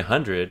live to be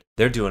 100,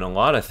 they're doing a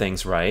lot of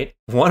things right.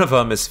 One of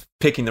them is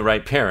picking the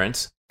right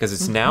parents, because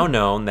it's now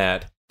known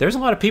that there's a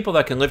lot of people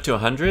that can live to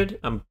 100.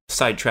 I'm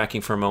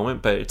sidetracking for a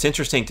moment, but it's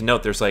interesting to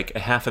note there's like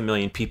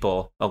 500,000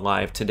 people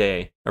alive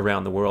today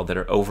around the world that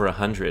are over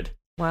 100.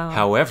 Wow.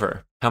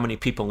 However, how many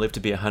people live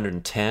to be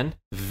 110?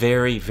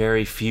 Very,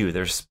 very few.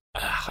 There's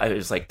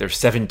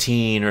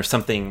 17 or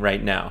something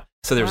right now.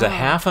 So there's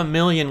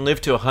 500,000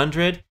 live to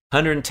 100.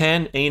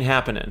 110 ain't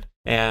happening.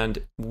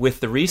 And with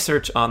the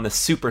research on the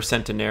super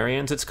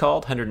centenarians, it's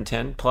called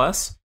 110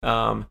 plus,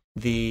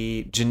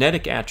 the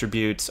genetic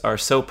attributes are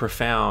so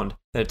profound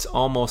that it's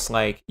almost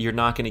like you're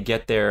not going to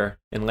get there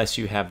unless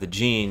you have the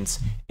genes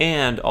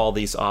and all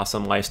these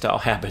awesome lifestyle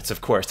habits.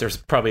 Of course, there's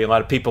probably a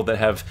lot of people that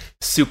have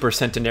super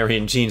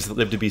centenarian genes that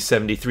live to be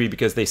 73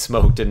 because they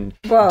smoked and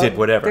did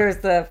whatever. There's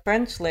the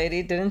French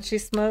lady, didn't she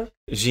smoke?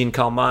 Jean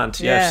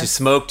Calment, yeah, yes. She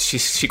smoked.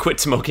 She quit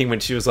smoking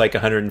when she was like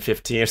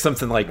 115 or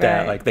something like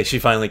that. Like she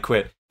finally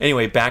quit.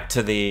 Anyway, back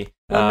to the.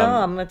 Well, no,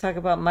 I'm going to talk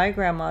about my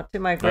grandma too.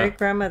 My great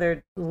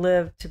grandmother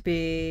lived to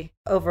be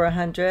over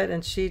 100,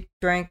 and she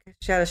had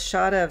a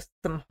shot of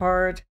some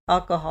hard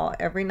alcohol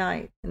every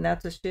night, and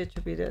that's what she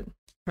attributed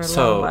her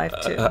long life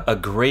to. A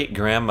great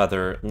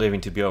grandmother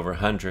living to be over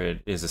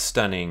 100 is a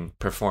stunning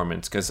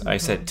performance, because I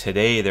said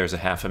today there's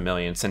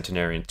 500,000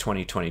 centenarians,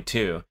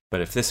 2022.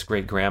 But if this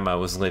great grandma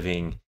was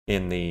living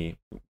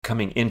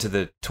coming into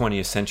the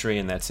 20th century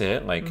and that's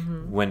it,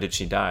 when did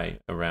she die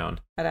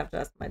around? I'd have to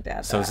ask my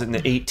dad. So it's in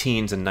the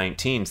 18s and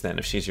 19s then,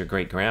 if she's your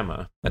great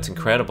grandma. That's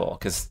incredible,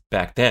 because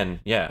back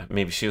then,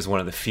 maybe she was one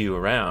of the few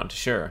around,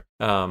 sure.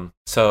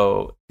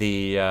 So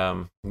the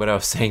what I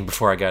was saying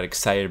before I got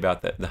excited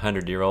about the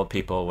 100-year-old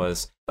people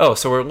was,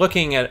 so we're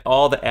looking at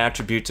all the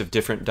attributes of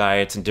different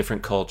diets and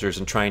different cultures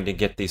and trying to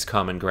get these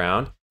common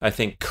ground. I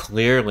think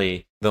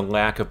clearly the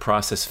lack of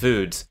processed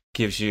foods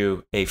gives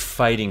you a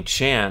fighting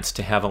chance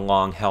to have a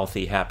long,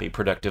 healthy, happy,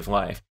 productive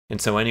life. And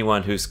so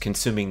anyone who's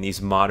consuming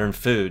these modern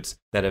foods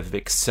that have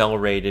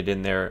accelerated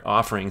in their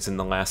offerings in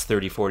the last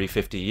 30, 40,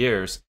 50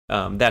 years,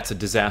 that's a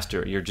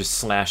disaster. You're just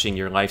slashing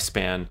your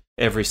lifespan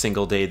every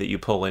single day that you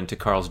pull into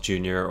Carl's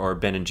Jr. or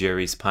Ben &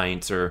 Jerry's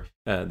pints or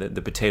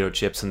the potato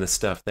chips and the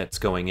stuff that's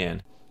going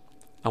in.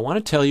 I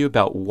want to tell you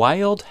about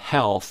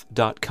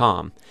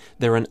wildhealth.com.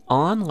 They're an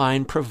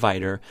online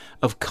provider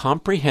of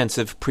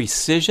comprehensive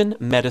precision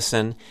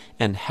medicine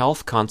and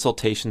health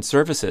consultation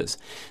services.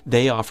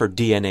 They offer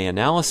DNA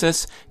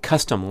analysis,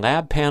 custom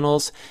lab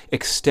panels,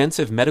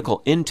 extensive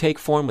medical intake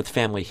form with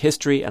family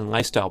history and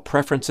lifestyle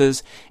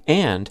preferences,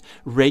 and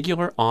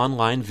regular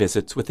online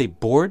visits with a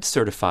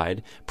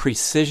board-certified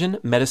precision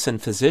medicine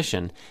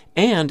physician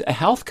and a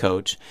health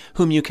coach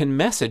whom you can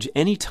message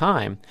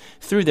anytime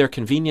through their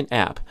convenient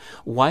app.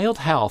 Wild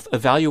Health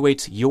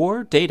evaluates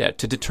your data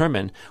to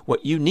determine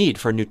what you need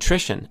for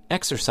nutrition,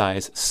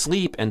 exercise,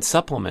 sleep, and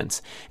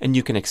supplements, and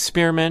you can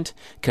experiment,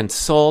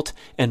 consult,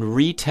 and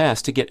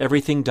retest to get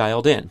everything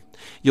dialed in.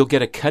 You'll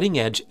get a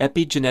cutting-edge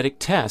epigenetic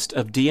test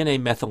of DNA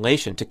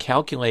methylation to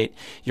calculate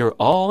your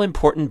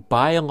all-important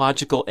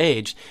biological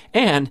age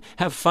and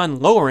have fun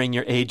lowering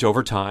your age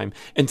over time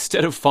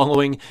instead of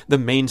following the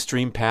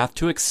mainstream path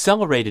to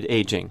accelerated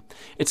aging.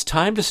 It's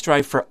time to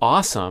strive for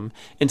awesome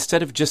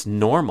instead of just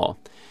normal.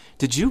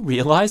 Did you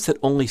realize that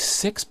only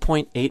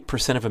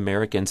 6.8% of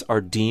Americans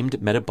are deemed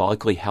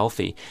metabolically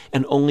healthy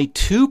and only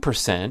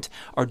 2%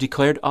 are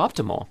declared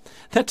optimal?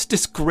 That's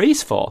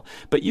disgraceful,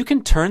 but you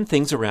can turn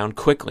things around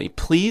quickly.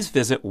 Please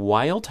visit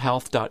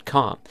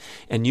wildhealth.com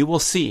and you will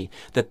see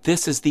that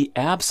this is the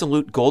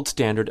absolute gold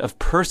standard of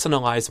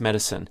personalized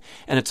medicine,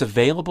 and it's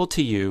available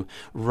to you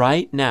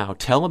right now.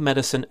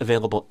 Telemedicine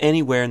available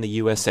anywhere in the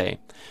USA.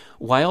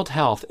 Wild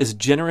Health is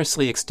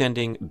generously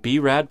extending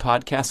B-Rad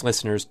podcast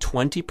listeners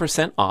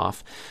 20%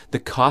 off the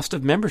cost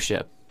of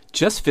membership.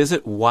 Just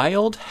visit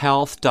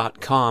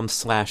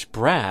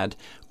wildhealth.com/Brad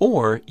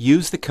or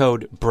use the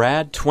code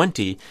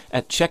BRAD20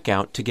 at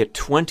checkout to get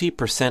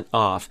 20%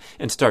 off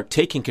and start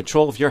taking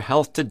control of your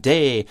health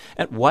today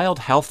at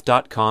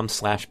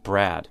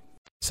wildhealth.com/Brad.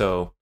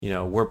 So,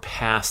 we're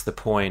past the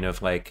point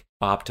of like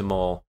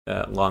optimal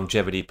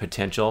longevity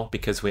potential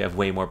because we have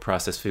way more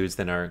processed foods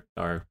than our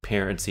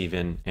parents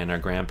even and our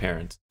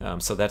grandparents.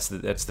 So that's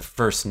the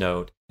first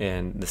note.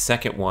 And the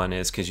second one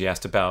is because you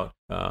asked about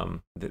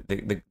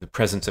the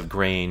presence of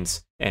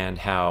grains and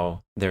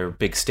how they're a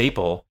big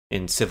staple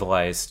in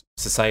civilized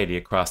society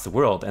across the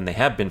world, and they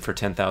have been for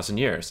 10,000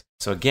 years.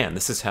 So again,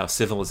 this is how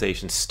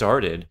civilization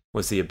started,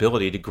 was the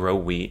ability to grow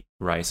wheat,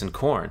 rice, and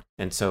corn.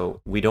 And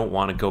so we don't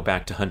want to go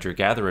back to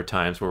hunter-gatherer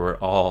times where we're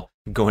all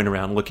going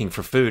around looking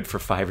for food for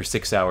 5 or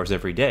 6 hours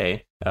every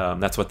day.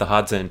 That's what the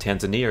Hadza in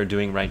Tanzania are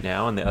doing right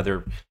now, and the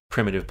other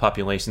primitive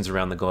populations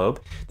around the globe.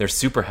 They're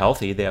super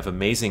healthy. They have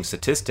amazing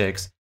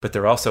statistics, but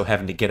they're also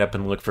having to get up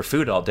and look for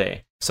food all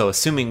day. So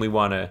assuming we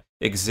want to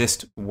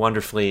exist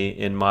wonderfully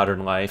in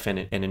modern life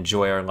and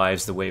enjoy our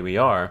lives the way we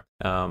are,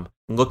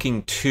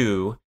 looking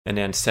to an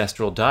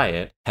ancestral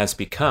diet has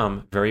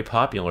become very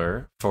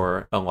popular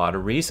for a lot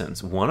of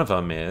reasons. One of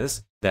them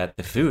is that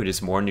the food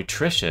is more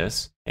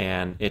nutritious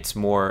and it's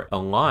more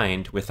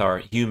aligned with our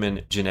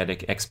human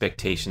genetic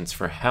expectations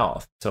for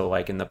health. So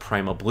like in the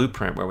Primal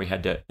Blueprint, where we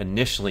had to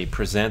initially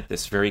present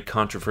this very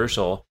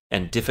controversial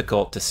and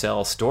difficult to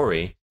sell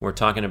story, we're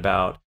talking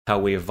about how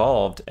we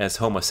evolved as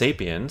Homo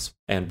sapiens,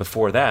 and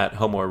before that,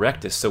 Homo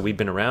erectus. So we've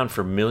been around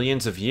for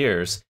millions of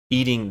years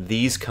eating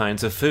these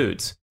kinds of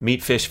foods: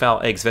 meat, fish,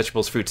 fowl, eggs,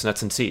 vegetables, fruits,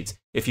 nuts, and seeds.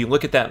 If you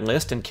look at that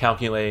list and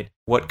calculate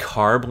what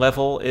carb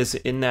level is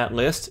in that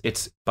list,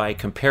 it's, by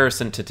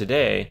comparison to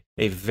today,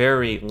 a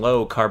very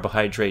low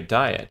carbohydrate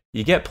diet.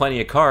 You get plenty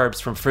of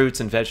carbs from fruits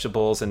and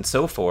vegetables and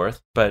so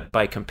forth, but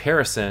by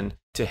comparison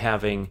to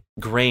having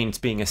grains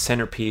being a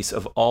centerpiece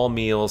of all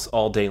meals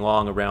all day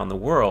long around the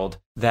world,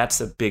 that's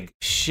a big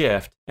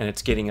shift, and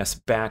it's getting us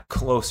back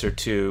closer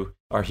to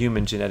our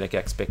human genetic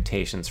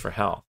expectations for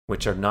health,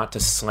 which are not to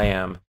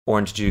slam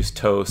orange juice,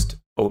 toast,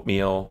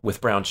 oatmeal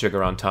with brown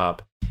sugar on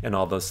top, and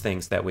all those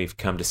things that we've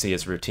come to see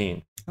as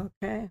routine.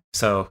 Okay.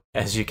 So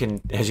as you can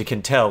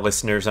tell,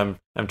 listeners, I'm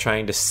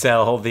trying to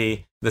sell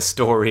the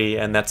story,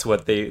 and that's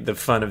what the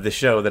fun of the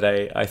show that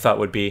I thought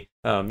would be.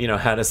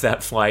 How does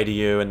that fly to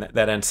you? And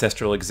that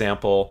ancestral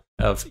example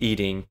of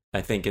eating, I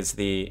think, it's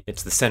the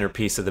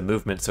centerpiece of the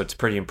movement. So it's a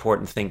pretty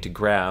important thing to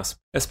grasp,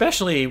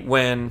 especially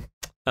when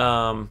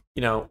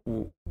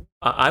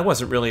I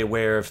wasn't really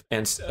aware of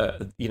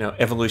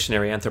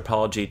evolutionary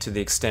anthropology to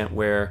the extent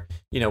where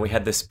we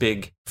had this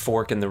big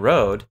fork in the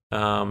road.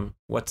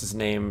 What's his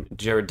name?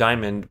 Jared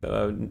Diamond,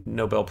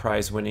 Nobel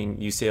Prize winning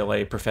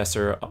UCLA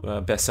professor,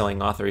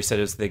 best-selling author. He said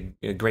it was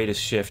the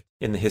greatest shift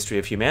in the history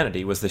of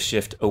humanity was the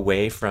shift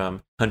away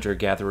from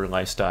hunter-gatherer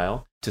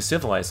lifestyle to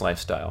civilized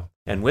lifestyle.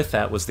 And with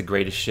that was the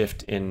greatest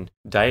shift in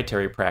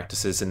dietary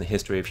practices in the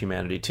history of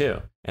humanity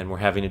too. And we're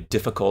having a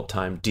difficult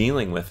time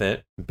dealing with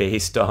it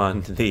based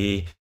on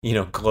the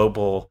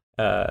global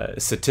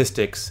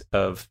statistics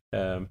of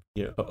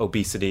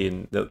obesity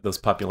and those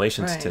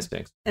population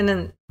statistics. And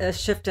then a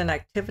shift in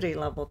activity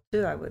level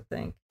too, I would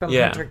think, from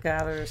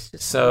hunter-gatherers to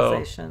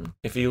civilization. So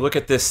if you look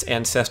at this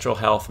ancestral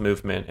health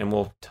movement, and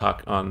we'll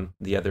talk on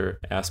the other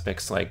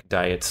aspects like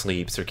diet,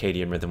 sleep,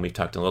 circadian rhythm, we've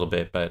talked a little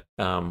bit, but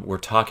we're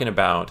talking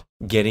about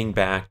getting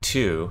back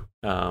to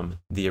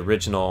the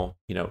original,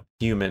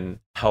 human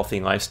healthy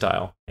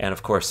lifestyle, and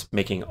of course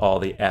making all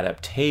the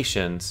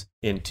adaptations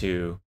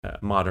into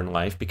modern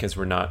life because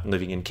we're not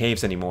living in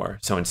caves anymore.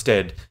 So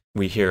instead,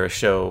 we hear a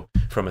show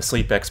from a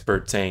sleep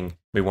expert saying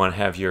we want to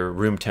have your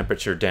room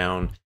temperature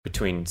down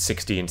between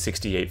 60 and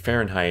 68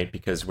 Fahrenheit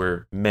because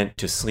we're meant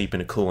to sleep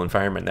in a cool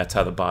environment. That's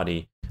how the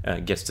body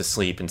gets to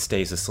sleep and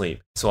stays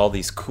asleep. So all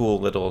these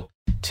cool little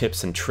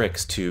tips and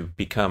tricks to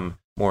become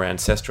more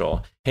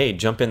ancestral. Hey,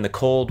 jump in the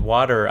cold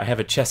water. I have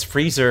a chest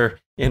freezer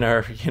in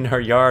our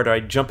yard, or I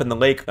jump in the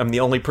lake. I'm the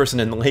only person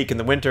in the lake in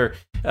the winter.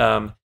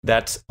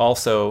 That's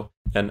also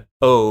an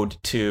ode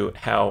to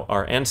how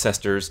our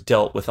ancestors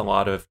dealt with a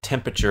lot of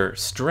temperature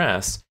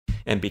stress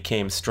and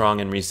became strong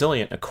and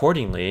resilient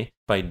accordingly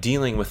by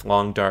dealing with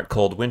long, dark,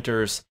 cold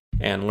winters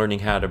and learning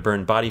how to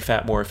burn body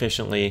fat more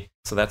efficiently.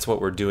 So that's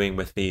what we're doing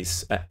with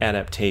these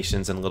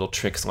adaptations and little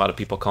tricks. A lot of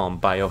people call them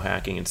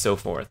biohacking and so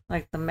forth.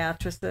 Like the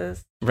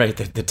mattresses. Right,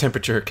 the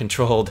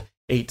temperature-controlled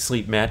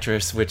 8-sleep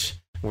mattress, which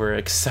we're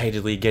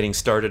excitedly getting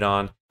started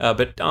on.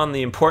 But on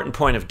the important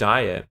point of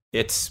diet,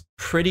 it's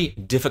pretty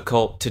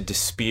difficult to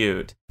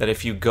dispute that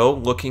if you go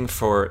looking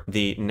for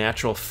the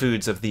natural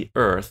foods of the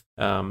earth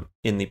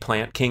in the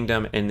plant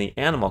kingdom and the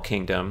animal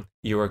kingdom,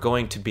 you are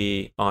going to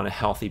be on a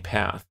healthy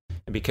path.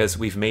 Because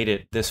we've made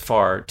it this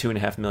far,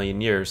 2.5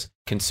 million years,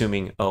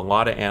 consuming a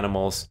lot of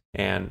animals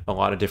and a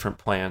lot of different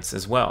plants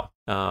as well.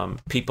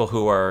 People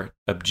who are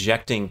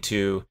objecting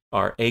to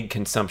our egg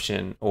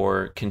consumption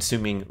or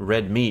consuming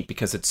red meat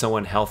because it's so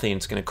unhealthy and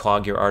it's going to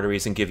clog your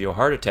arteries and give you a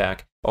heart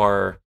attack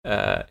are,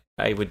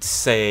 I would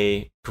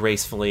say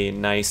gracefully,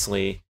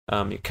 nicely,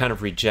 kind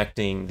of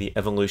rejecting the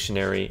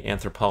evolutionary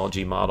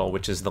anthropology model,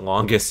 which is the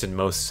longest and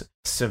most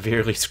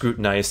severely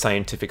scrutinized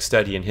scientific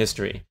study in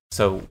history.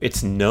 So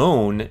it's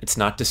known, it's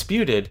not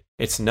disputed,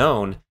 it's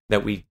known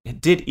that we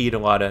did eat a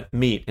lot of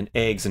meat and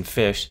eggs and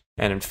fish.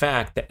 And in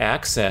fact, the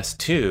access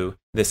to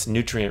this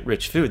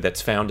nutrient-rich food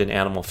that's found in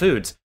animal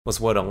foods was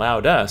what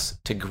allowed us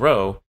to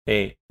grow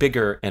a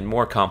bigger and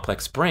more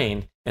complex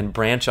brain and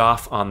branch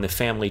off on the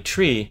family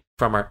tree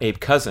from our ape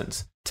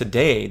cousins.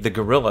 Today, the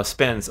gorilla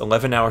spends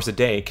 11 hours a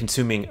day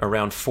consuming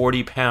around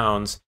 40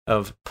 pounds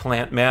of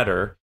plant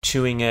matter,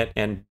 chewing it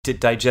and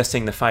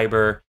digesting the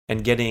fiber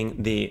and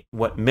getting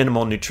what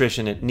minimal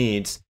nutrition it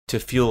needs to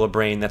fuel a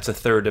brain that's a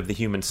third of the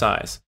human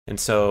size. And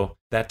so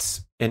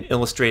that's an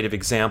illustrative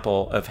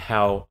example of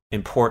how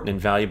important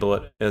and valuable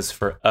it is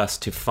for us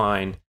to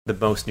find the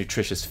most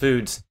nutritious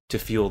foods to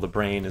fuel the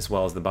brain as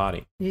well as the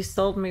body. You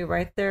sold me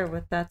right there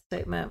with that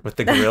statement. With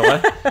the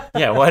gorilla?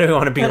 Yeah, why do we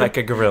want to be like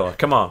a gorilla?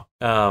 Come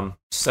on.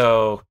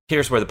 So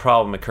here's where the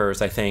problem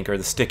occurs, I think, or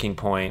the sticking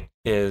point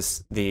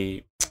is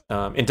the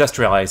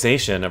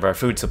industrialization of our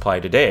food supply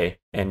today.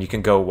 And you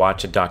can go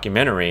watch a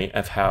documentary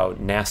of how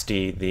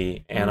nasty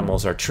the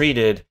animals are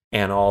treated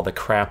and all the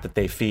crap that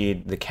they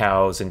feed the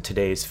cows in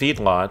today's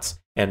feedlots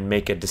and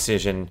make a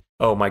decision,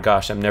 oh my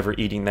gosh, I'm never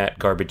eating that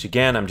garbage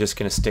again. I'm just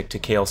going to stick to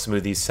kale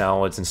smoothies,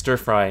 salads, and stir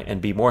fry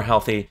and be more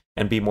healthy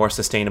and be more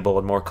sustainable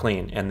and more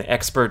clean. And the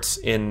experts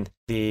in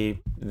the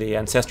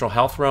ancestral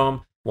health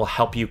realm will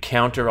help you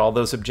counter all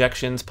those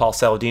objections. Paul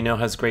Saladino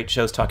has great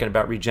shows talking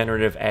about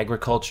regenerative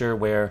agriculture,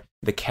 where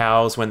the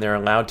cows, when they're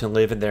allowed to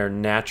live in their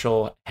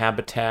natural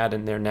habitat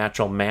and their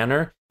natural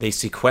manner, they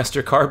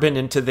sequester carbon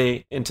into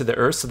the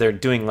earth. So they're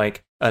doing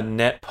like a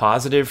net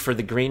positive for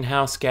the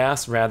greenhouse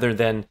gas rather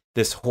than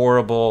this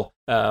horrible,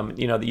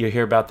 that you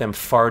hear about them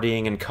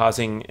farting and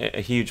causing a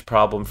huge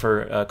problem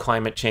for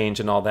climate change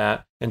and all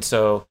that. And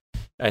so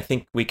I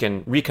think we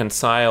can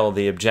reconcile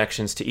the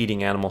objections to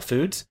eating animal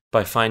foods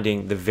by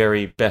finding the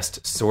very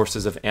best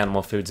sources of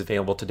animal foods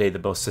available today, the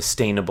most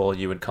sustainable,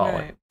 you would call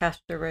it.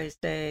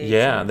 Pasture-raised eggs.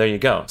 Yeah, there you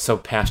go. So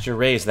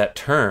pasture-raised, that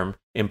term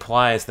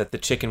implies that the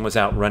chicken was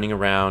out running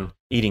around,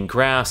 eating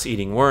grass,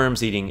 eating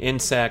worms, eating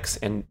insects,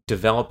 and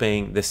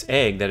developing this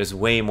egg that is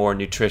way more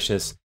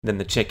nutritious than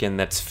the chicken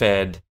that's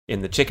fed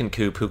in the chicken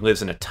coop who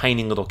lives in a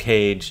tiny little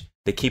cage.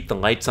 They keep the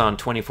lights on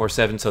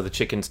 24/7 so the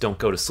chickens don't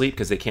go to sleep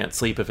because they can't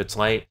sleep if it's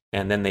light.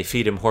 And then they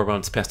feed them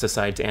hormones,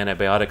 pesticides,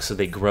 antibiotics so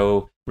they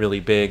grow really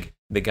big.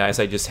 The guys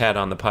I just had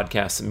on the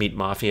podcast, Meat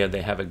Mafia,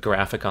 they have a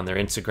graphic on their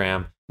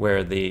Instagram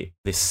where the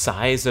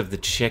size of the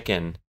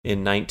chicken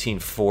in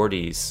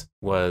 1940s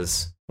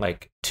was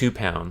like 2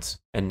 pounds,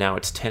 and now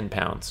it's 10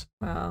 pounds.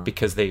 Wow.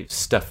 Because they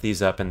stuff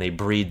these up and they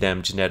breed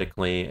them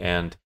genetically,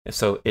 and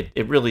so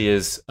it really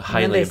is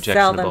highly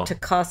objectionable. And they sell them to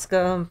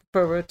Costco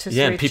for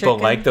rotisserie and people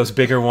chicken. like those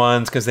bigger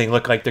ones because they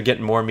look like they're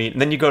getting more meat.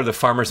 And then you go to the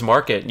farmer's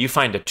market, and you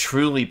find a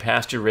truly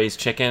pasture-raised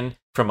chicken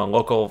from a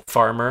local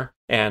farmer,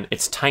 and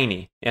it's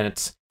tiny, and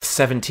it's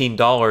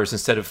 $17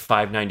 instead of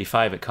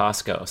 $5.95 at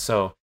Costco.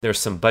 So there's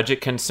some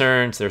budget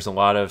concerns. There's a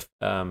lot of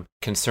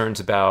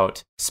concerns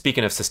about,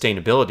 speaking of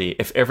sustainability,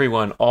 if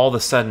everyone all of a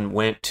sudden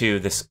went to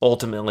this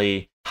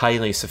ultimately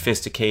highly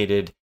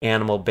sophisticated,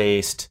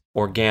 animal-based,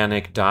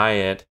 organic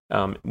diet,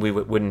 we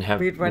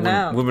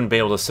wouldn't be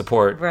able to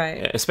support,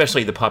 right,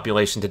 especially the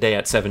population today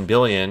at 7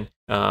 billion.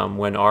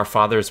 When our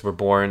fathers were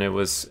born, it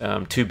was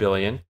 2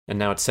 billion, and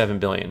now it's 7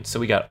 billion. So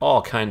we got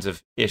all kinds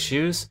of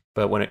issues.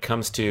 But when it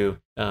comes to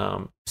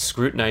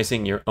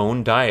scrutinizing your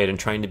own diet and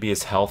trying to be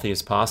as healthy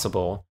as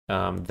possible,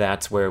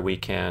 that's where we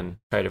can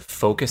try to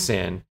focus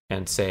in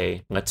and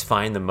say, let's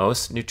find the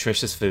most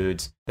nutritious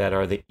foods that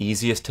are the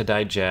easiest to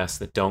digest,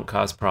 that don't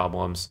cause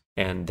problems,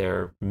 and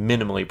they're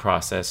minimally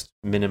processed,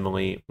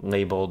 minimally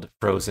labeled,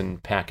 frozen,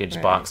 packaged,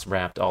 Right. boxed,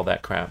 wrapped, all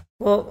that crap.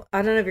 Well,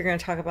 I don't know if you're going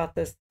to talk about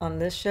this on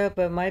this show,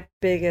 but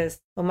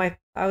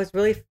I was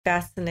really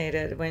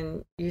fascinated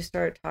when you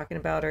started talking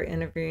about or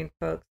interviewing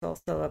folks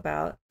also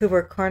about who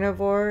were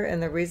carnivore,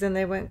 and the reason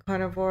they went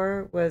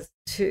carnivore was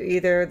to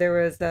either there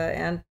was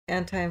an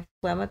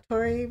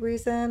anti-inflammatory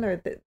reason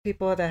or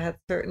people that had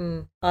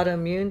certain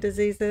autoimmune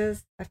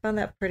diseases. I found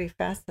that pretty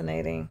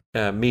fascinating.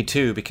 Me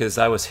too, because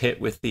I was hit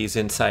with these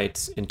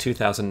insights in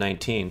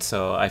 2019.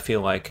 So I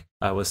feel like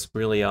I was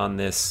really on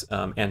this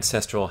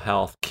ancestral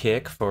health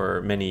kick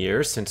for many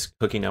years since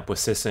hooking up with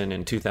Sisson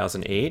in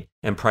 2008.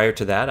 And prior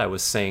to that, I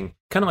was saying,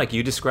 kind of like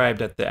you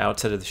described at the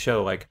outset of the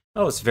show, like,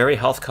 oh, it's very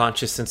health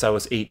conscious since I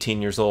was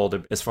 18 years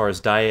old. As far as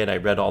diet, I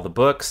read all the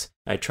books.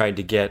 I tried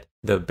to get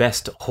the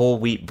best whole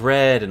wheat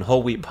bread and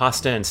whole wheat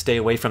pasta and stay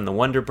away from the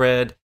Wonder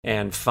Bread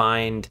and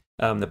find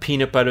the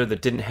peanut butter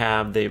that didn't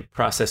have the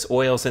processed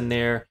oils in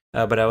there.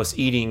 But I was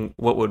eating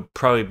what would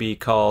probably be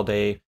called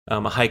a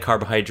high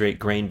carbohydrate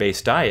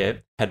grain-based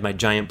diet. Had my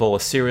giant bowl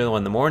of cereal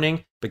in the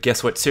morning, but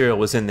guess what cereal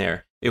was in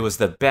there? It was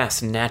the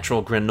best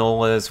natural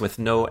granolas with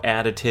no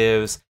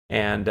additives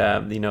and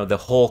the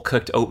whole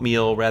cooked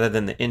oatmeal rather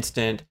than the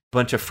instant,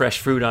 bunch of fresh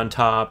fruit on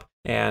top,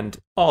 and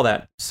all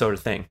that sort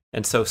of thing.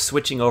 And so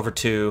switching over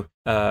to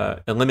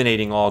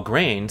eliminating all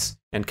grains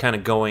and kind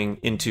of going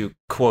into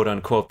quote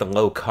unquote the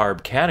low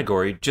carb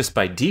category just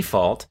by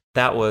default,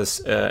 that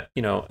was a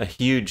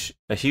huge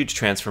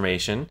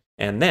transformation.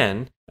 And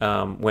then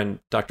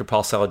when Dr.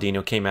 Paul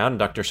Saladino came out and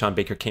Dr. Sean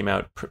Baker came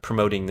out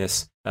promoting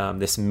this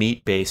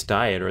meat-based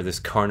diet or this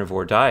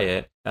carnivore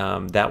diet,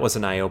 that was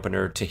an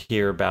eye-opener to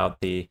hear about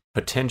the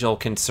potential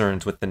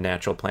concerns with the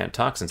natural plant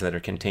toxins that are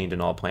contained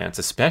in all plants,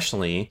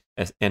 especially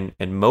and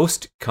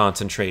most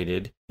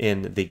concentrated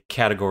in the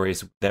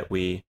categories that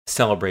we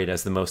celebrate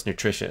as the most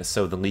nutritious.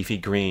 So the leafy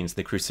greens,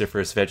 the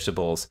cruciferous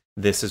vegetables,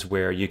 this is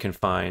where you can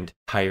find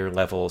higher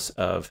levels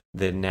of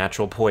the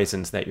natural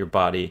poisons that your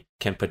body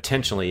can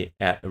potentially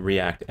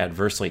react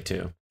adversely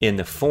to in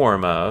the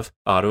form of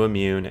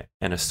autoimmune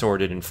and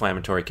assorted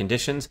inflammatory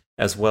conditions,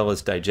 as well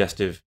as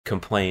digestive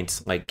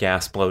complaints like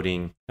gas,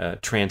 bloating,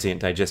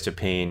 transient digestive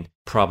pain,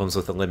 problems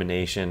with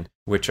elimination,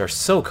 which are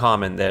so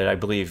common that I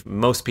believe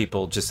most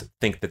people just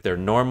think that they're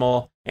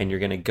normal, and you're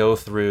going to go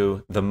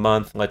through the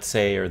month, let's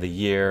say, or the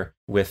year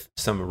with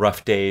some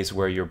rough days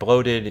where you're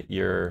bloated,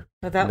 you're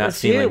that not was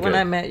feeling you good. when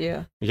I met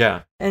you.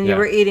 Yeah. And you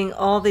were eating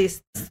all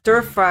these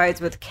stir fries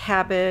with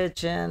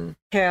cabbage and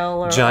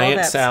kale or giant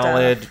all that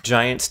salad, stuff.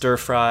 giant stir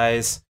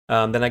fries.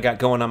 Then I got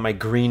going on my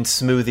green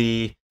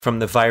smoothie from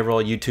the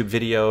viral YouTube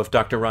video of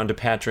Dr. Rhonda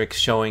Patrick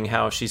showing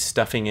how she's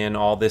stuffing in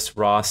all this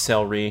raw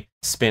celery,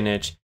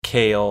 spinach,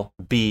 kale,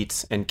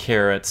 beets, and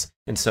carrots.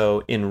 And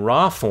so in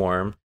raw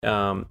form,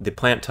 the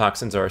plant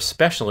toxins are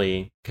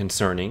especially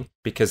concerning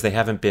because they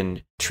haven't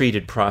been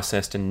treated,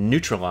 processed, and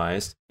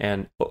neutralized.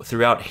 And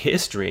throughout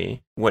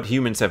history, what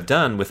humans have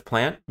done with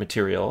plant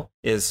material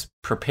is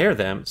prepare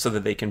them so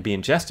that they can be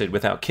ingested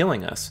without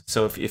killing us.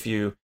 So if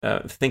you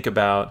think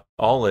about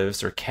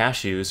olives or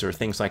cashews or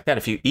things like that,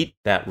 if you eat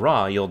that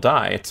raw, you'll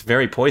die. It's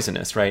very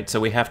poisonous, right? So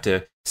we have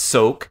to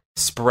soak,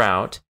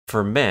 sprout,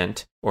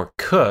 ferment, or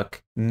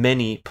cook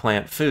many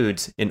plant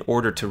foods in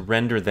order to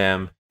render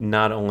them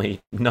not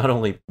only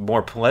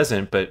more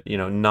pleasant, but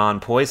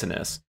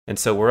non-poisonous. And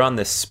so we're on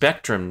this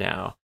spectrum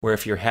now where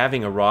if you're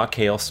having a raw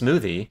kale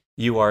smoothie,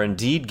 you are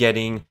indeed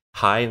getting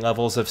high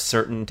levels of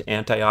certain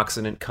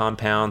antioxidant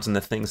compounds and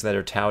the things that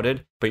are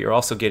touted, but you're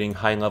also getting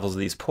high levels of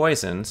these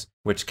poisons,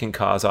 which can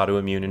cause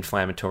autoimmune,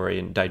 inflammatory,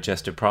 and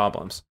digestive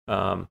problems.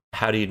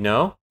 How do you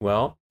know?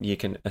 Well, you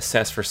can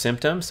assess for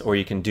symptoms, or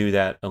you can do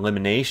that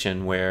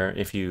elimination where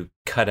if you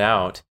cut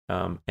out,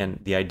 and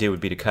the idea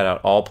would be to cut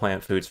out all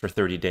plant foods for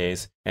 30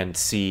 days and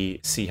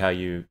see how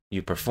you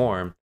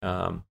perform.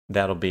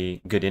 That'll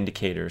be good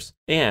indicators.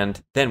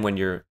 And then when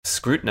you're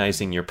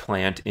scrutinizing your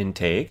plant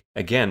intake,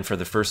 again, for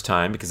the first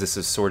time, because this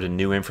is sort of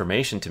new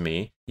information to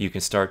me, you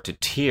can start to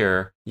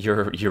tier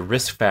your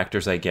risk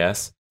factors, I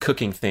guess.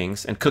 Cooking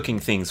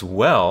things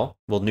well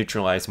will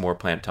neutralize more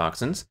plant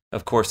toxins.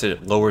 Of course,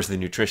 it lowers the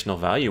nutritional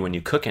value when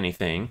you cook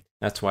anything.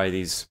 That's why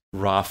these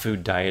raw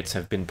food diets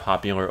have been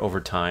popular over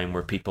time,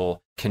 where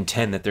people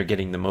contend that they're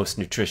getting the most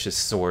nutritious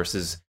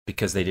sources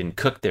because they didn't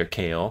cook their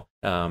kale.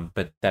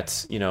 But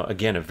that's,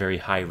 again, a very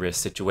high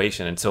risk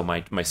situation. And so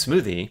my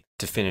smoothie,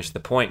 to finish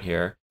the point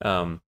here,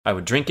 I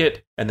would drink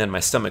it and then my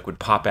stomach would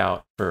pop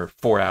out for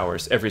 4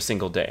 hours every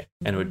single day.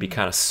 And it would be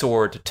kind of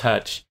sore to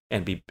touch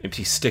and be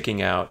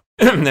sticking out.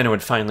 And then it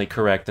would finally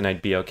correct and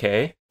I'd be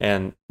okay.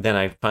 And then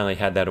I finally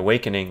had that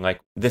awakening, like,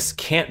 this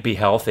can't be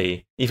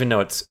healthy, even though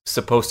it's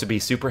supposed to be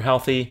super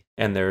healthy.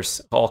 And there's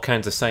all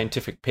kinds of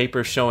scientific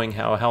papers showing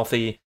how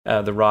healthy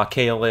the raw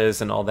kale is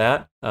and all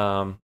that.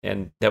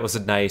 And that was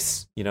a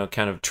nice,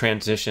 kind of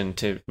transition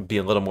to be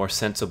a little more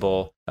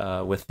sensible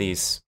with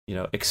these,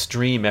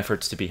 extreme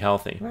efforts to be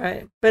healthy.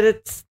 Right. But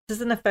it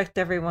doesn't affect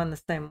everyone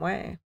the same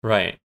way.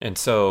 Right. And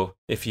so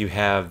if you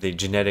have the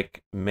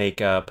genetic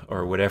makeup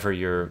or whatever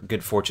your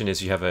good fortune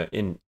is, you have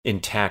an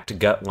intact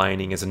gut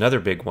lining is another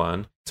big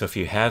one. So if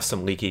you have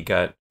some leaky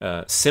gut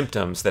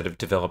symptoms that have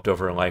developed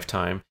over a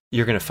lifetime,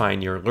 you're going to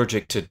find you're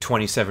allergic to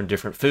 27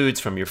 different foods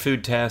from your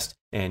food test,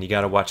 and you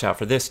got to watch out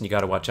for this and you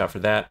got to watch out for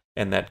that.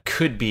 And that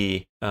could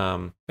be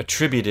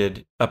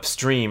attributed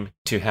upstream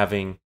to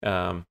having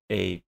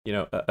a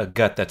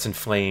gut that's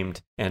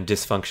inflamed and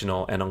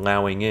dysfunctional and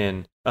allowing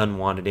in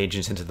unwanted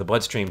agents into the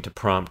bloodstream to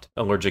prompt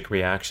allergic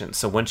reactions.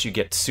 So once you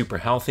get super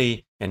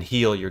healthy and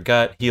heal your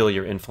gut, heal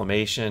your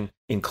inflammation,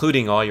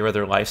 including all your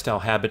other lifestyle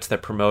habits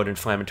that promote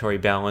inflammatory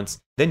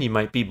balance, then you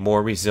might be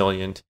more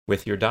resilient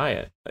with your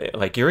diet.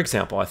 Like your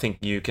example, I think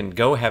you can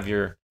go have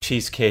your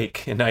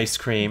cheesecake and ice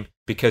cream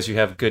because you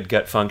have good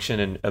gut function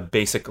and a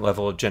basic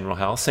level of general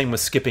health. Same with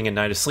skipping a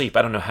night of sleep.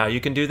 I don't know how you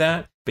can do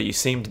that, but you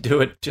seem to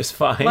do it just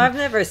fine. Well, I've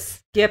never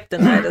skipped a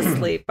night of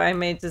sleep. I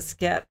may just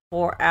get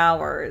 4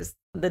 hours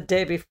the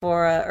day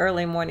before an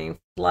early morning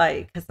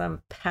flight because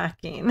I'm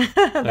packing.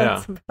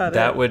 That's about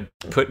that it. would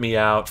put me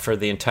out for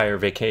the entire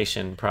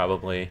vacation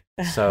probably.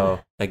 So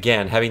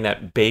again, having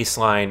that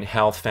baseline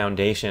health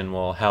foundation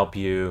will help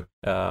you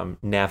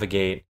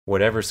navigate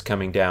whatever's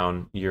coming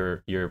down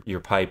your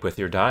pipe with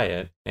your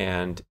diet.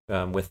 And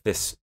with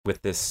this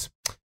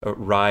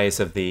rise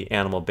of the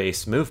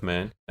animal-based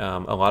movement,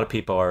 a lot of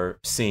people are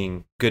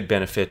seeing good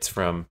benefits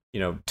from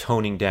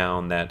toning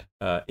down that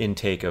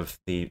intake of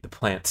the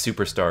plant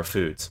superstar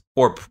foods,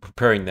 or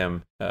preparing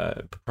them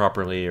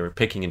properly, or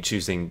picking and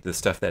choosing the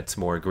stuff that's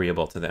more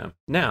agreeable to them.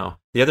 Now,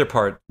 the other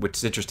part, which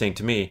is interesting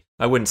to me,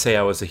 I wouldn't say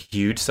I was a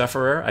huge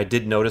sufferer. I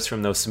did notice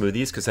from those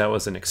smoothies, because that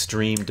was an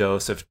extreme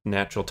dose of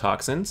natural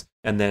toxins.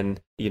 And then,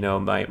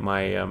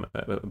 my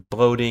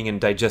bloating and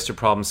digestive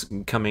problems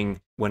coming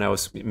when I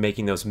was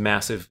making those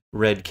massive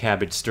red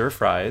cabbage stir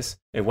fries.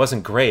 It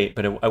wasn't great,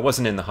 but I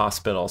wasn't in the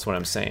hospital is what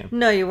I'm saying.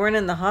 No, you weren't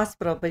in the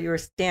hospital, but you were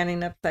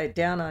standing upside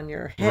down on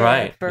your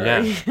head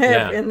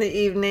in the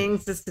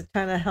evenings just to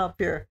try to help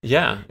your...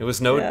 Yeah, it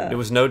was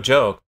no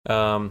joke.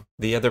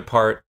 The other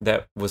part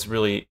that was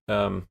really,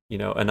 an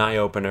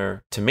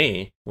eye-opener to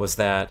me was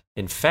that,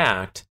 in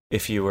fact,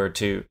 if you were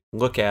to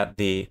look at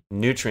the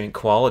nutrient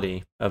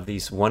quality of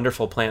these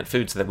wonderful plant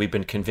foods that we've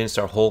been convinced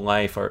our whole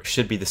life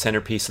should be the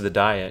centerpiece of the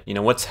diet,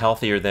 what's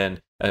healthier than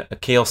a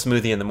kale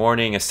smoothie in the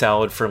morning, a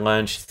salad for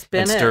lunch,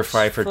 spinach, and stir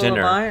fry for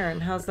dinner? Full of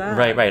iron. How's that?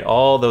 Right.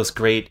 All those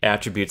great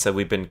attributes that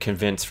we've been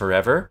convinced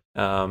forever.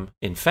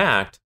 In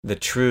fact, the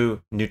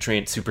true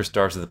nutrient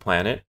superstars of the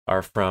planet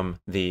are from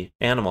the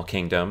animal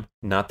kingdom,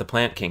 not the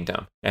plant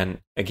kingdom.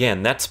 And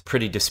again, that's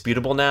pretty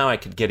disputable now. I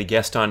could get a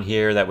guest on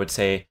here that would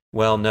say,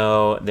 well,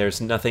 no,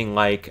 there's nothing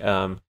like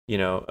a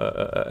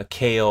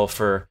kale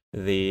for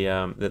the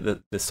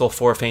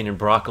sulforaphane in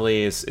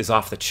broccoli is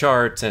off the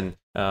charts, and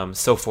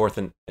so forth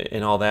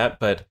and all that.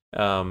 But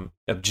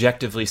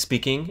objectively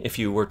speaking, if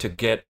you were to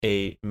get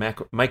a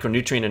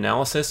micronutrient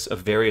analysis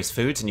of various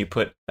foods and you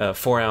put a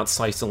 4-ounce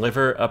slice of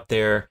liver up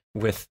there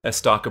with a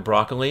stalk of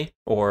broccoli,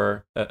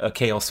 or a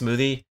kale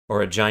smoothie,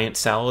 or a giant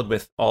salad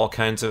with all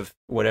kinds of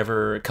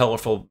whatever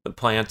colorful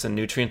plants and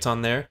nutrients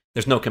on there,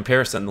 there's no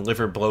comparison. The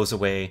liver blows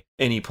away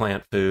any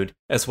plant food,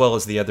 as well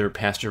as the other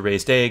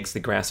pasture-raised eggs, the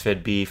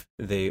grass-fed beef,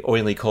 the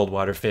oily cold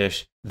water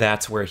fish.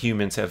 That's where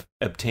humans have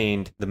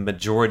obtained the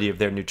majority of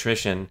their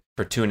nutrition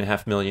for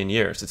 2.5 million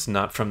years. It's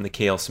not from the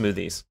kale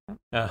smoothies.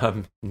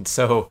 And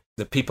so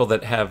the people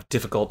that have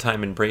difficult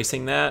time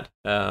embracing that,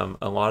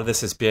 a lot of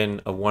this has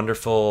been a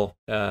wonderful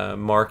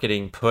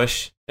marketing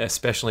push,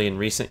 especially in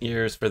recent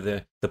years, for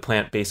the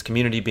plant-based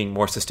community being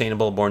more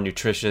sustainable, more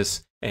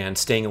nutritious, and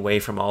staying away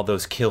from all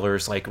those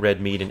killers like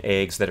red meat and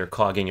eggs that are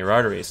clogging your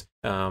arteries.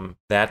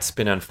 That's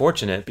been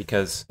unfortunate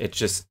because it's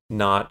just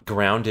not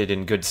grounded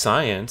in good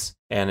science,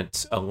 and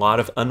it's a lot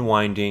of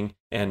unwinding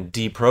and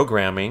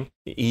deprogramming,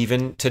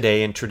 even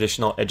today in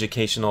traditional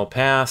educational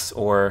paths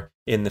or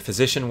in the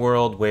physician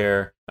world,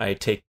 where I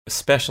take a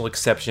special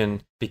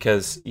exception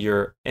because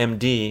your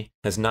MD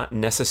has not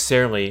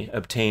necessarily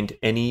obtained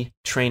any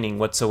training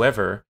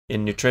whatsoever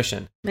in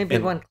nutrition. Maybe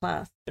one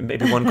class.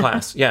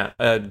 Yeah.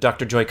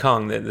 Dr. Joy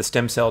Kong, the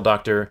stem cell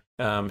doctor,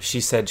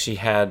 she said she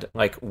had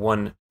like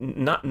one,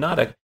 not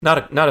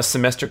a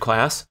semester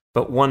class,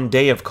 but one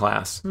day of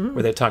class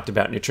where they talked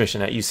about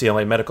nutrition at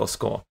UCLA Medical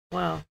School.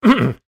 Wow.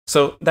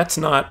 So that's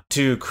not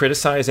to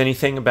criticize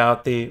anything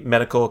about the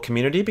medical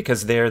community,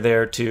 because they're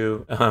there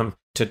to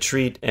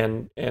treat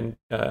and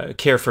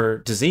care for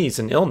disease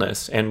and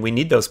illness. And we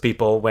need those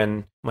people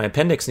when my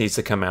appendix needs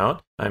to come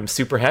out. I'm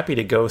super happy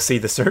to go see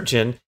the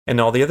surgeon and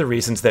all the other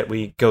reasons that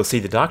we go see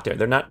the doctor.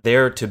 They're not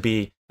there to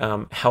be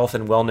health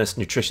and wellness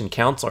nutrition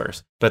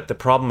counselors. But the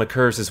problem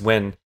occurs is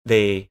when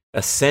they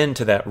ascend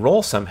to that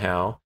role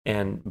somehow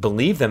and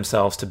believe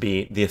themselves to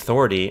be the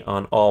authority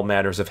on all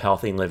matters of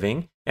healthy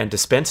living and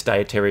dispense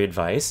dietary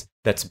advice,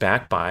 that's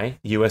backed by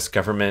U.S.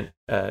 government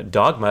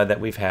dogma that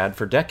we've had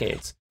for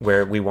decades,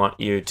 where we want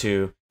you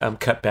to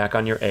cut back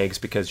on your eggs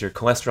because your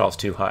cholesterol is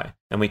too high.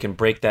 And we can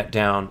break that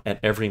down at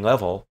every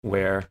level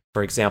where,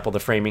 for example, the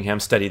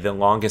Framingham study, the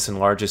longest and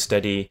largest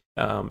study,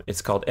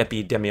 it's called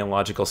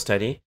epidemiological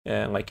study,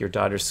 like your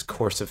daughter's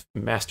course of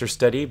master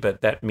study,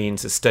 but that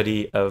means a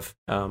study of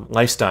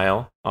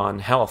lifestyle on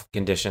health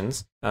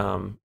conditions.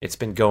 It's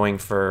been going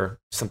for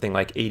something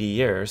like 80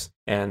 years,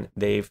 and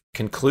they've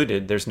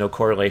concluded there's no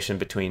correlation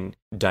between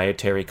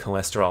dietary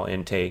cholesterol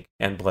intake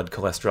and blood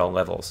cholesterol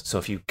levels. So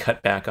if you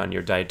cut back on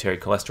your dietary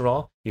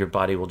cholesterol, your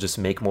body will just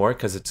make more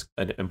because it's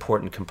an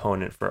important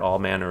component for all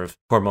manner of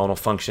hormonal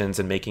functions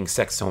and making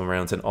sex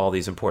hormones and all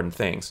these important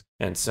things.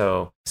 And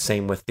so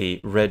same with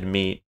the red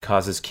meat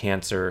causes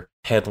cancer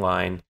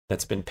headline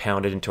that's been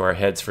pounded into our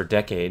heads for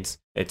decades.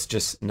 It's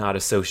just not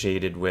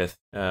associated with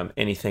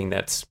anything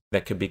that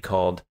could be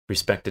called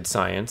respected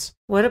science.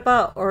 What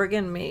about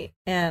organ meat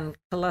and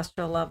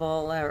cholesterol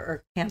level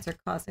or cancer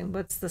causing?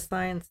 What's the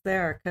science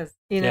there? Because,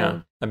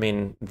 Yeah. I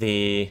mean,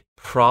 the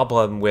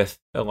problem with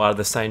a lot of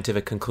the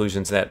scientific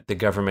conclusions that the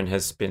government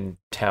has been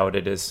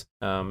touted as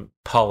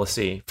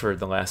policy for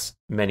the last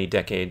many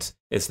decades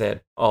is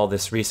that all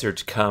this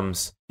research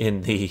comes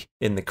in the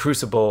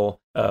crucible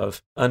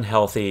of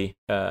unhealthy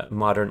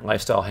modern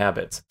lifestyle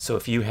habits. So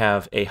if you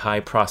have a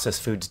high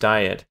processed foods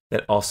diet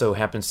that also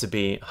happens to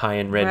be high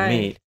in red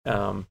meat,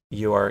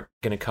 you are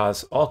going to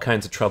cause all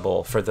kinds of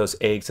trouble for those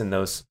eggs and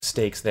those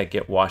steaks that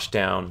get washed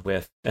down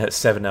with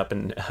 7-Up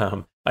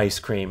and ice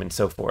cream and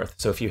so forth.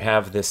 So if you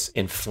have this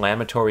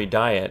inflammatory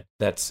diet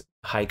that's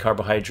high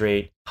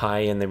carbohydrate, high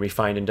in the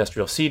refined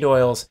industrial seed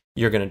oils,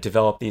 you're going to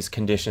develop these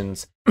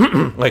conditions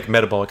like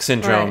metabolic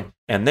syndrome,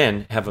 and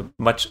then have a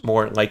much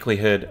more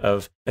likelihood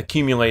of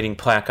accumulating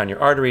plaque on your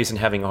arteries and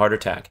having a heart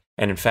attack.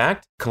 And in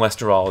fact,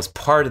 cholesterol is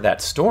part of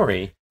that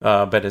story.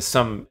 But as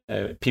some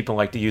people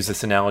like to use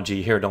this analogy,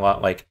 you hear it a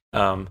lot, like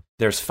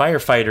there's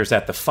firefighters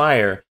at the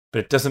fire, but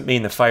it doesn't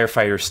mean the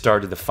firefighters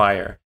started the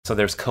fire. So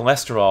there's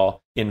cholesterol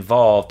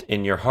involved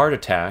in your heart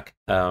attack,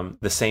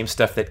 the same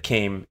stuff that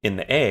came in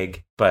the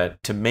egg,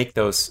 but to make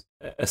those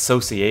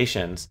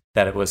associations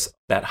that it was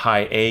that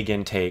high egg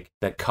intake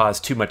that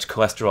caused too much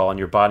cholesterol in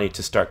your body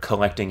to start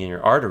collecting in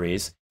your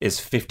arteries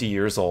is 50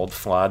 years old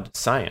flawed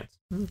science.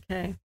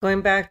 Okay. Going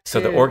back to... So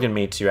the organ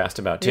meats you asked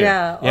about too.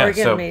 Yeah,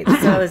 organ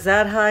meats. So is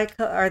that high?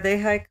 Are they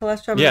high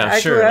cholesterol? Yeah, I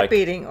sure. grew up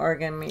eating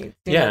organ meats.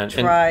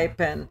 Tripe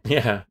and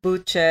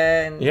buche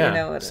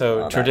and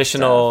so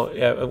traditional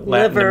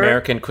Latin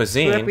American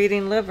cuisine. Grew up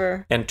eating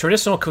liver. And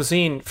traditional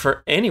cuisine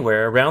for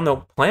anywhere around the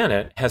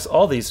planet has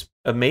all these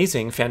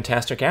amazing,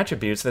 fantastic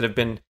attributes that have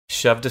been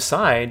shoved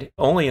aside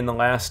only in the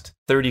last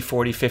 30,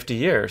 40, 50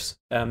 years.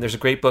 There's a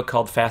great book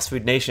called Fast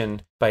Food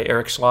Nation by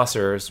Eric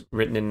Schlosser. It's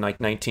written in like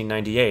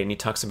 1998, and he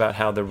talks about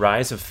how the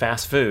rise of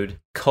fast food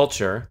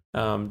culture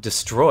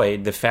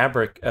destroyed the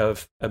fabric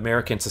of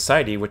American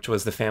society, which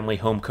was the family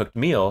home-cooked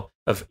meal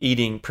of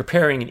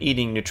preparing and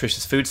eating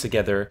nutritious foods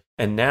together.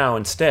 And now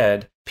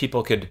instead,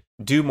 people could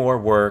do more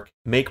work,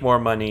 make more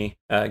money,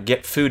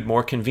 get food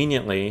more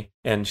conveniently,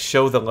 and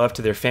show the love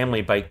to their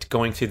family by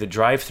going through the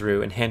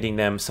drive-thru and handing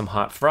them some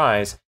hot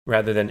fries,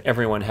 rather than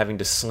everyone having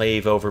to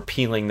slave over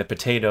peeling the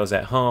potatoes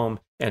at home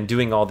and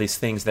doing all these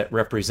things that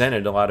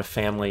represented a lot of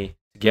family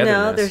togetherness.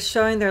 No, they're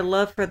showing their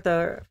love for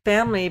the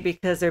family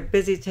because they're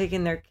busy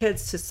taking their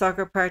kids to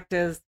soccer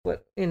practice,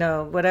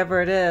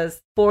 whatever it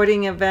is,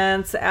 sporting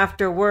events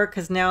after work,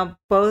 because now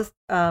both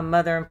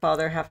mother and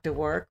father have to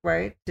work,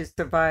 right, to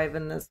survive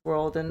in this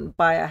world and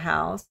buy a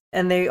house.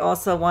 And they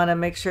also want to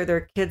make sure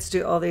their kids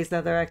do all these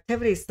other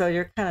activities, so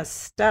you're kind of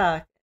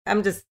stuck.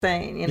 I'm just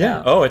saying,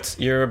 Yeah. Oh,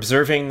 you're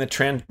observing the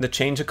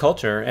change of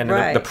culture and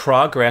the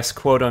progress,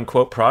 quote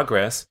unquote,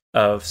 progress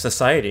of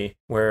society,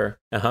 where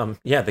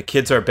the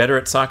kids are better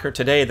at soccer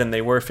today than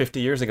they were 50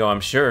 years ago, I'm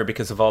sure,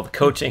 because of all the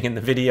coaching and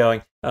the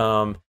videoing,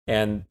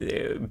 and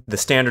the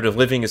standard of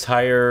living is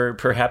higher.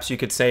 Perhaps you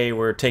could say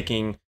we're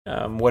taking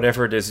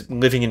whatever it is,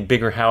 living in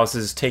bigger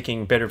houses,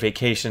 taking better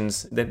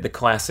vacations, the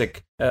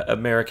classic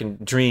American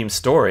dream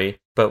story,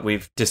 but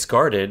we've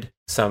discarded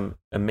some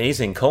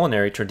amazing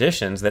culinary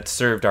traditions that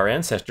served our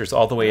ancestors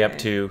all the way up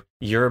to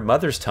your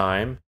mother's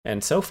time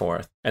and so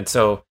forth. And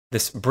so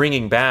this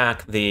bringing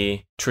back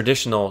the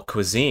traditional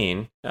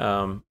cuisine,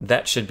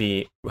 that should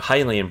be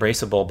highly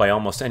embraceable by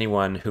almost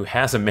anyone who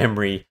has a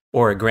memory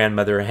or a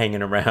grandmother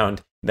hanging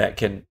around that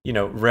can,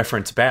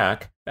 reference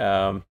back.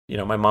 My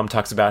mom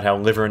talks about how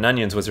liver and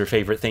onions was her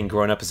favorite thing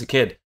growing up as a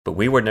kid, but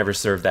we were never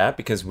served that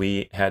because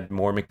we had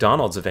more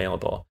McDonald's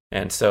available.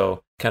 And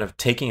so kind of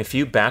taking a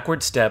few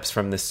backward steps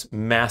from this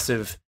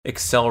massive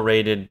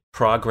accelerated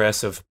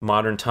progress of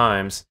modern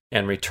times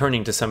and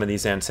returning to some of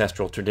these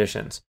ancestral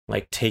traditions,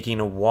 like taking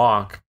a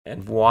walk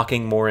and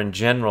walking more in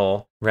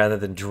general rather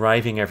than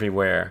driving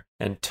everywhere,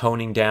 and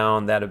toning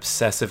down that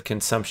obsessive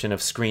consumption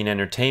of screen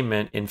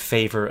entertainment in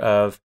favor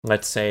of,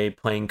 let's say,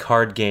 playing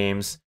card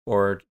games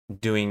or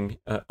doing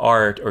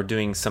art or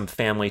doing some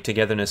family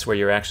togetherness where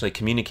you're actually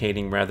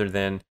communicating rather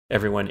than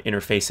everyone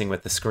interfacing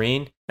with the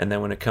screen. And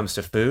then when it comes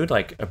to food,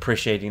 like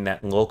appreciating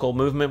that local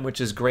movement,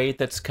 which is great,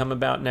 that's come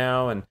about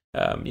now. And,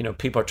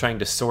 people are trying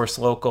to source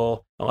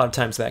local. A lot of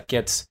times that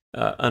gets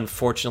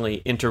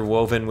unfortunately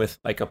interwoven with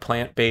like a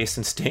plant base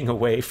and staying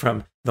away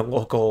from the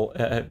local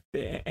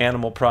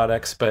animal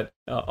products. But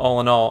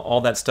all in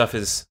all that stuff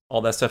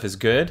is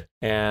good.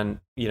 And,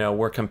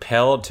 we're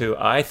compelled to,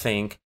 I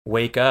think,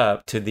 wake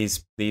up to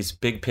these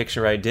big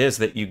picture ideas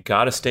that you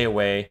got to stay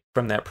away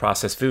from that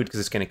processed food because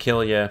it's going to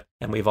kill you.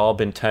 And we've all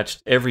been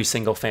touched. Every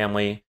single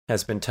family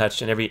has been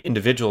touched, and every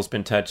individual's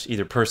been touched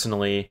either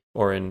personally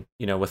or in,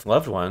 with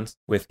loved ones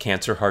with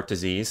cancer, heart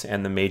disease,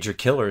 and the major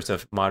killers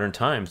of modern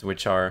times,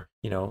 which are,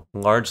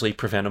 largely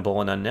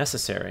preventable and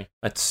unnecessary.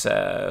 That's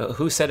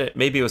who said it?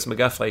 Maybe it was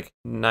McGuff. Like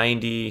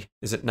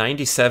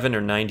 97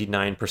 or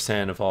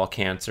 99% of all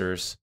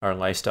cancers are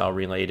lifestyle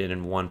related,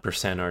 and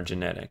 1% are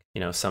genetic.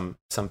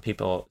 Some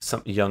people,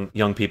 some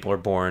young people are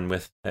born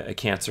with a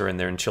cancer, and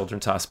they're in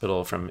children's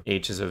hospital from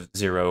ages of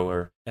 0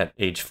 or at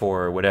age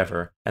 4 or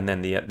whatever. And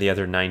then the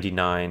other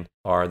 99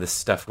 are the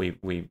stuff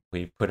we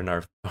put in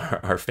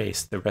our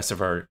face the rest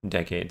of our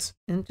decades.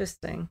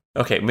 Interesting.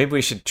 Okay, maybe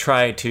we should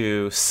try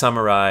to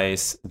summarize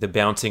the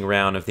bouncing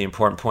around of the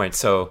important points.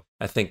 So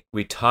I think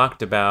we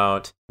talked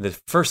about the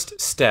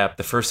first step,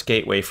 the first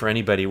gateway for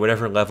anybody,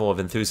 whatever level of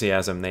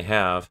enthusiasm they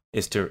have,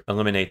 is to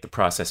eliminate the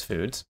processed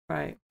foods.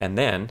 Right. And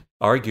then,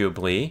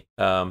 arguably,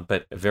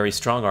 but a very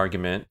strong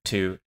argument,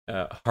 to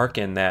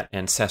hearken that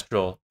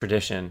ancestral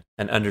tradition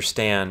and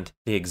understand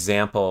the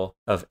example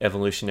of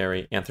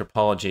evolutionary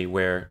anthropology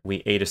where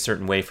we ate a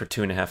certain way for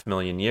 2.5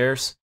 million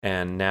years.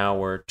 And now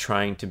we're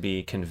trying to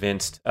be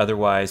convinced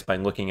otherwise by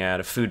looking at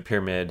a food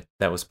pyramid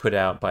that was put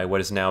out by what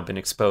has now been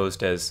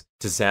exposed as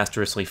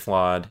disastrously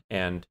flawed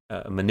and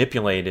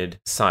manipulated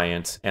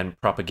science and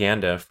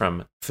propaganda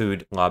from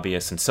food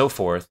lobbyists and so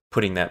forth,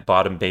 putting that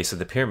bottom base of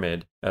the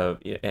pyramid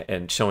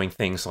and showing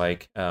things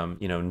like,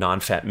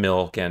 non-fat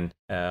milk and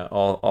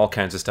all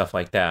kinds of stuff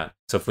like that.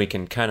 So if we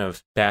can kind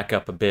of back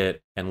up a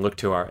bit and look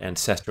to our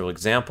ancestral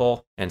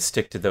example and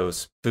stick to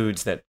those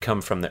foods that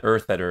come from the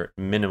earth that are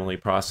minimally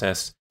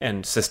processed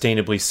and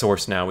sustainably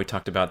sourced now, we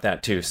talked about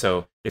that too.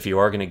 So if you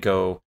are going to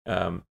go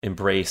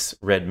embrace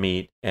red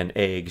meat and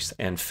eggs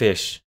and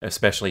fish,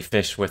 especially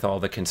fish with all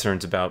the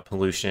concerns about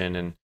pollution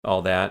and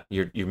all that,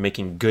 you're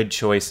making good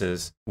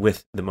choices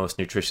with the most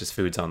nutritious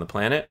foods on the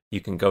planet.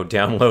 You can go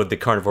download the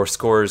Carnivore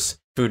Scores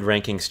food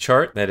rankings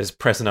chart that is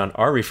present on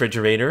our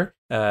refrigerator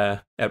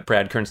at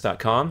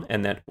bradkearns.com,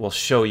 and that will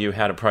show you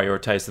how to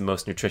prioritize the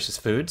most nutritious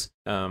foods.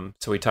 So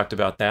we talked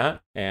about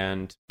that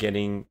and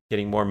getting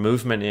more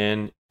movement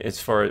in.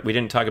 We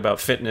didn't talk about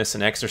fitness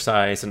and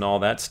exercise and all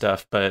that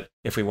stuff, but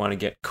if we want to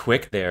get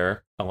quick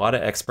there, a lot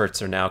of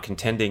experts are now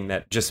contending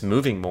that just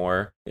moving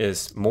more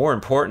is more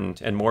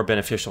important and more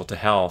beneficial to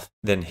health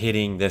than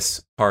hitting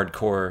this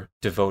hardcore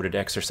devoted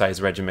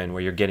exercise regimen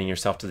where you're getting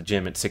yourself to the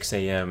gym at 6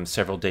 a.m.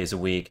 several days a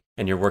week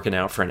and you're working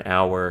out for an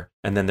hour,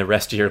 and then the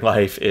rest of your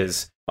life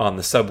is on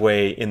the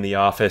subway, in the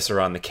office, or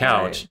on the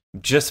couch.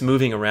 Right. Just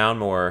moving around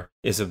more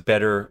is a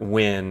better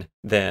win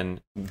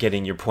than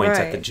getting your points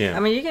at the gym. I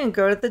mean, you can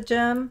go to the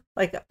gym.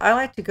 Like, I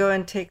like to go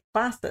and take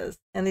classes,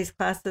 and these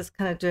classes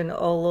kind of do an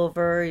all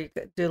over. You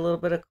could do a little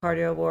bit of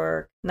cardio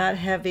work, not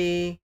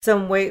heavy,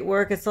 some weight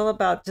work. It's all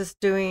about just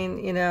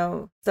doing,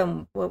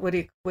 some, what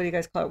do you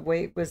guys call it?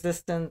 Weight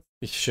resistance.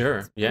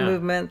 Sure. Yeah.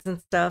 Movements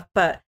and stuff.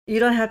 But you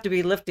don't have to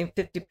be lifting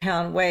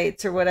 50-pound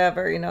weights or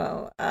whatever,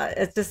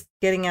 it's just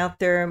getting out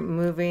there,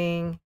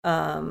 moving.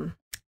 On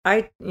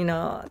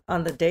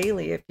the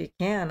daily, if you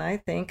can, I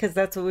think, because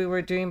that's what we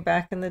were doing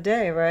back in the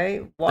day,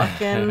 right?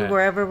 Walking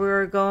wherever we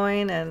were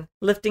going and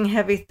lifting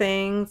heavy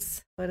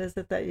things. What is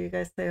it that you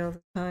guys say all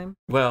the time?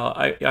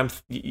 Well,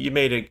 you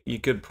made a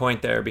good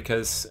point there,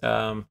 because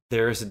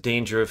there is a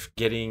danger of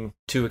getting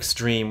too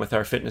extreme with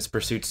our fitness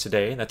pursuits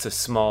today. That's a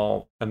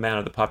small amount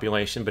of the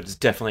population, but it's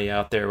definitely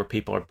out there where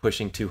people are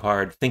pushing too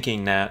hard,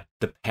 thinking that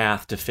the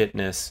path to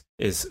fitness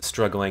is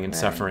struggling and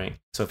suffering.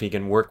 So if you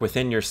can work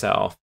within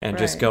yourself and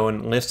just go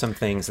and lift some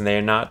things, and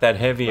they're not that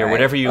heavy or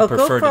whatever you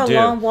prefer to do. Go for a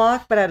long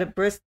walk, but at a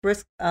brisk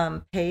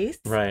pace.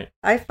 Right.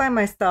 I find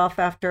myself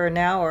after an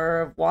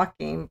hour of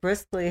walking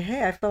briskly,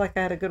 hey, I feel like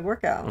I had a good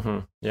workout. Mm-hmm.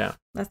 Yeah.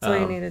 That's all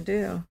you need to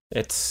do.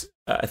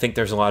 I think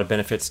there's a lot of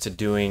benefits to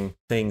doing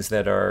things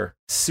that are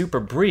super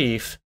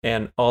brief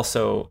and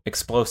also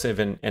explosive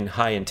and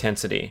high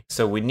intensity.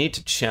 So we need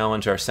to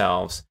challenge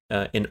ourselves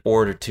in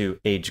order to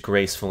age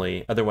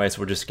gracefully. Otherwise,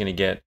 we're just going to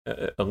get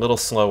a little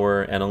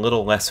slower and a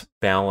little less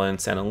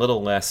balanced and a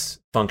little less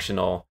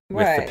functional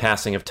with the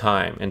passing of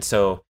time. And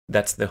so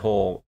that's the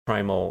whole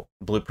primal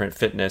blueprint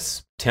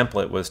fitness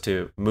template, was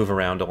to move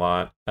around a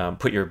lot,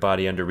 put your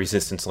body under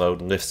resistance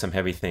load, lift some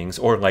heavy things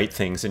or light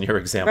things in your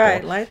example.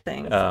 Right, light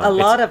things. A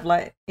lot of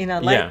light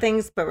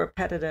things, but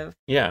repetitive.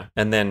 Yeah.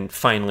 And then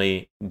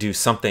finally do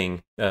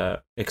something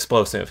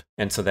explosive.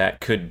 And so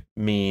that could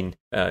mean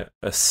a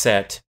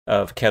set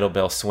of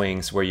kettlebell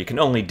swings where you can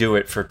only do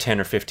it for 10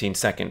 or 15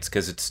 seconds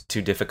because it's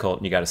too difficult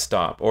and you got to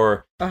stop.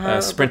 Or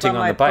sprinting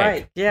on the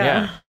bike.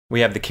 Yeah. We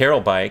have the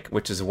Carol bike,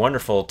 which is a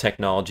wonderful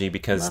technology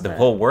because the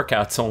whole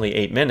workout's only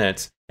 8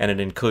 minutes and it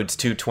includes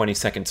 2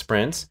 20-second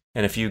sprints.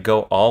 And if you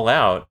go all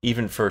out,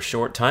 even for a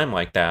short time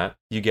like that,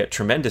 you get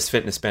tremendous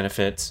fitness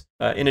benefits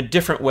in a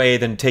different way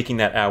than taking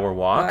that hour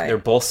walk. Right. They're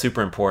both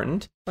super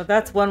important. Well,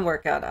 that's one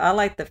workout. I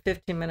like the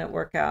 15-minute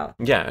workout.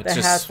 Yeah, it's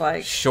just has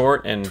like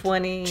short and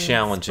 20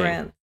 challenging.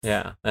 Sprints.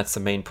 Yeah, that's the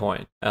main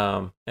point.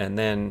 And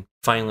then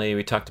finally,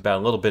 we talked about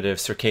a little bit of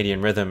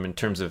circadian rhythm in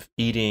terms of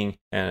eating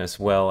and as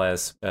well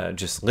as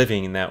just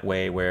living in that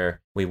way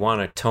where we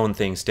want to tone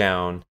things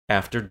down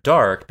after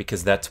dark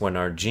because that's when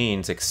our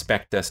genes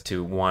expect us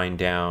to wind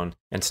down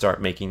and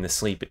start making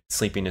the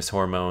sleepiness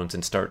hormones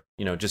and start,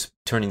 just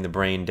turning the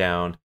brain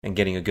down and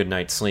getting a good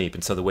night's sleep.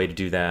 And so the way to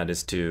do that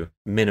is to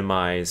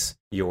minimize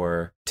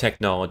your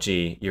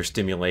technology, your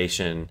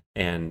stimulation,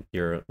 and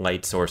your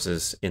light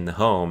sources in the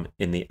home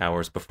in the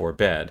hours before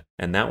bed.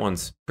 And that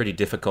one's pretty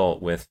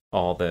difficult with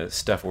all the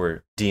stuff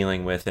we're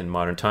dealing with in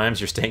modern times.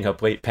 You're staying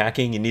up late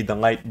packing. You need the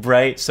light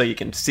bright so you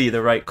can see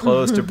the right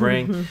clothes to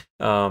bring.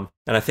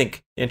 And I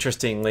think,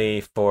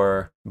 interestingly,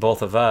 for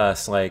both of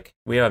us, like,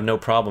 we have no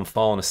problem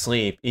falling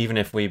asleep, even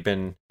if we've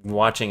been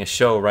watching a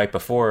show right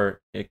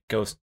before it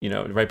goes,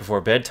 right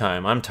before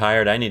bedtime. I'm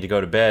tired. I need to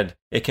go to bed.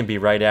 It can be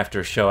right after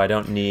a show. I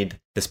don't need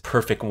this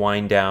perfect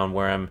wind down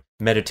where I'm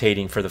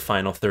meditating for the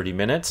final 30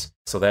 minutes.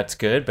 So that's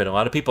good. But a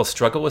lot of people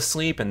struggle with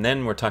sleep. And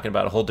then we're talking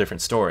about a whole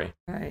different story.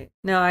 Right.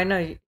 No, I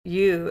know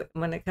you,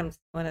 when it's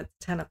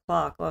 10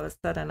 o'clock, all of a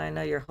sudden, I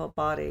know your whole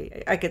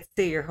body, I could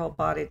see your whole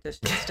body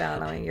just shuts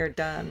down. I mean, you're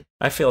done.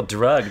 I feel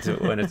drugged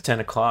when it's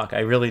 10 o'clock. I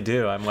really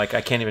do. I'm like,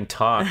 I can't even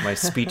talk. My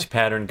speech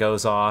pattern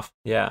goes off.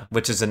 Yeah.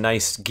 Which is a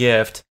nice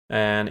gift.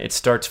 And it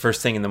starts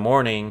first thing in the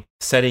morning.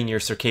 Setting your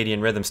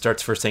circadian rhythm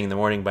starts first thing in the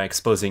morning by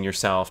exposing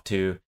yourself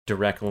to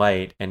direct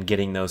light and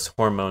getting those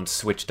hormones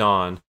switched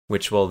on,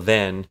 which will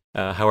then,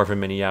 however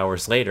many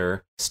hours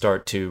later,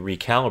 start to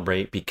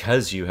recalibrate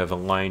because you have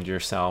aligned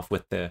yourself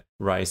with the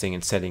rising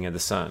and setting of the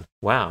sun.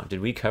 Wow,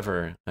 did we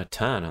cover a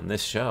ton on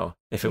this show?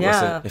 If it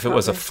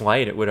was a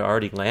flight, it would have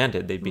already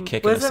landed. They'd be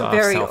kicking us off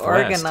very southwest.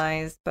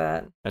 Organized,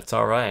 but that's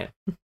all right.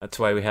 That's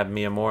why we have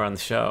Mia Moore on the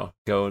show.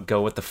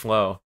 Go with the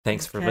flow.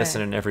 Thanks for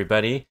listening,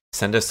 everybody.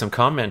 Send us some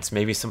comments,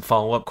 maybe some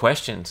follow-up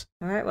questions.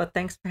 All right. Well,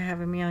 thanks for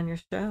having me on your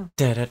show.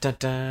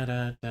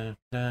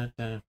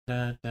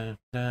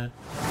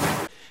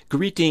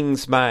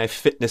 Greetings, my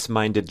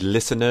fitness-minded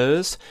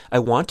listeners. I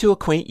want to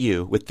acquaint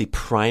you with the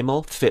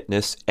Primal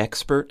Fitness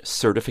Expert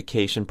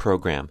Certification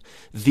Program,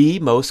 the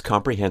most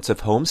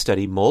comprehensive home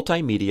study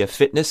multimedia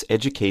fitness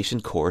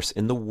education course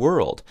in the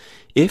world.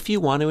 If you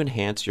want to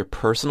enhance your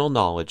personal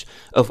knowledge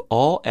of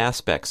all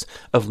aspects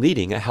of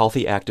leading a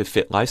healthy, active,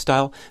 fit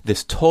lifestyle,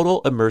 this total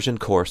immersion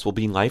course will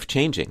be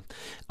life-changing.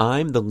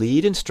 I'm the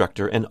lead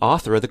instructor and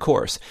author of the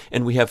course,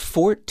 and we have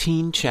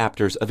 14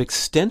 chapters of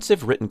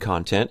extensive written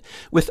content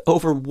with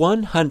over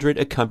 100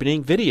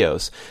 accompanying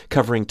videos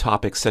covering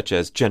topics such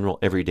as general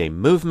everyday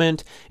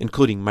movement,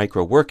 including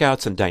micro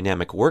workouts and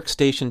dynamic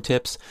workstation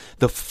tips,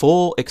 the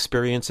full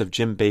experience of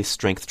gym-based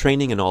strength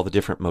training and all the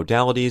different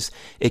modalities,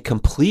 a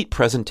complete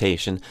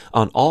presentation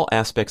on all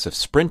aspects of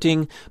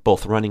sprinting,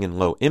 both running and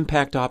low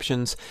impact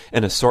options,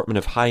 an assortment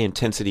of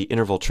high-intensity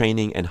interval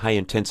training and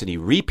high-intensity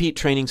repeat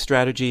training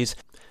strategies,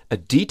 a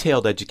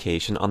detailed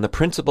education on the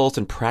principles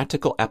and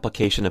practical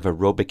application of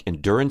aerobic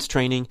endurance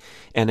training,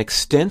 and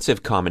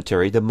extensive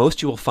commentary, the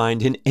most you will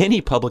find in any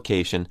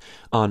publication,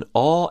 on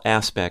all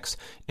aspects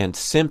and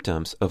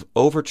symptoms of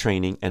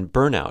overtraining and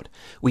burnout.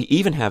 We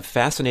even have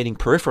fascinating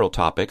peripheral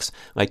topics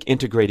like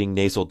integrating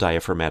nasal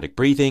diaphragmatic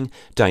breathing,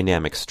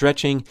 dynamic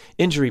stretching,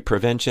 injury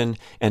prevention,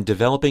 and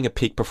developing a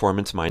peak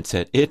performance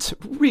mindset. It's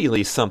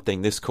really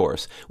something, this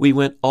course. We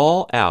went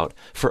all out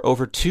for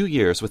over 2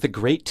 years with a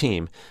great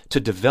team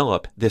to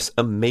develop this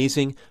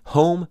amazing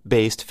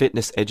home-based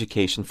fitness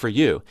education for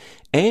you.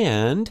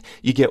 And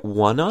you get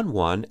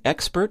one-on-one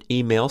expert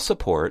email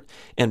support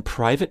and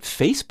private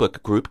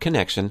Facebook group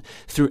connection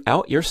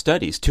throughout your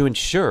studies to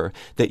ensure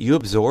that you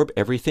absorb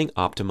everything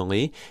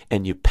optimally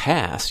and you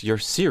pass your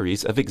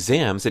series of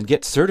exams and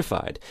get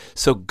certified.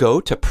 So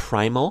go to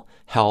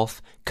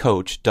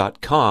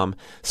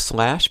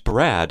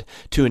primalhealthcoach.com/Brad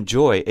to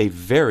enjoy a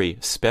very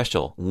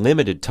special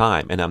limited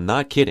time. And I'm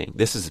not kidding.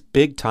 This is a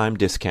big time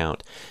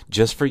discount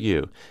just for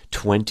you.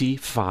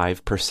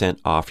 25%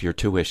 off your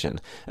tuition.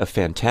 A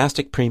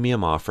fantastic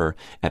premium offer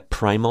at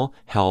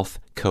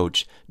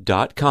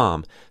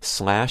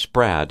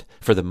primalhealthcoach.com/Brad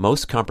for the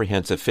most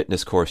comprehensive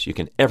fitness course you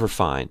can ever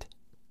find.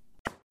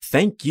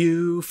 Thank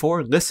you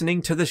for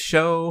listening to the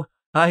show.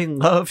 I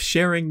love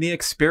sharing the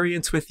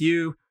experience with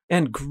you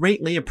and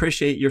greatly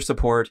appreciate your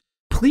support.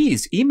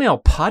 Please email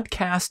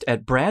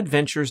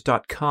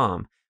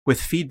podcast@bradventures.com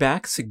with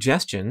feedback,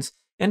 suggestions,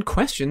 and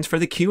questions for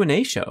the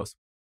Q&A shows.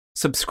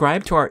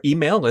 Subscribe to our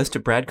email list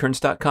at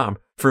bradkearns.com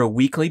for a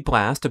weekly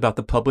blast about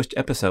the published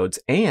episodes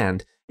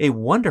and a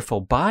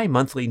wonderful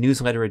bi-monthly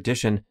newsletter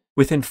edition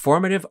with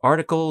informative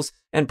articles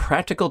and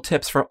practical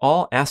tips for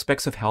all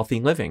aspects of healthy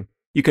living.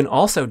 You can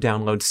also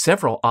download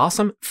several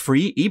awesome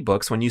free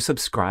ebooks when you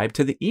subscribe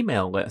to the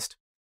email list.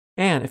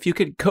 And if you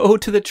could go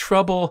to the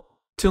trouble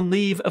to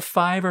leave a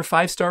 5 or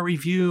 5-star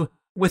review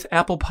with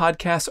Apple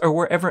Podcasts or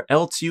wherever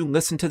else you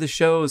listen to the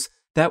shows,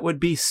 that would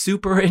be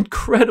super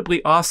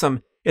incredibly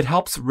awesome. It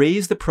helps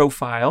raise the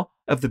profile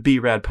of the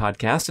B-Rad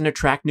podcast and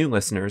attract new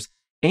listeners.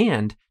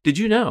 And did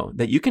you know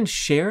that you can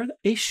share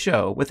a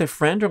show with a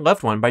friend or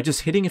loved one by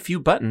just hitting a few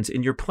buttons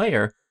in your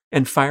player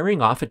and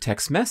firing off a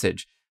text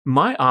message?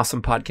 My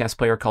awesome podcast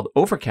player called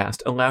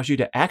Overcast allows you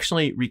to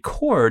actually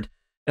record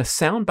a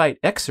soundbite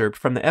excerpt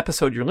from the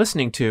episode you're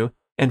listening to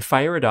and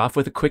fire it off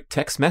with a quick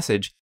text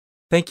message.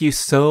 Thank you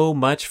so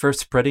much for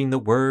spreading the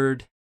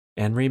word.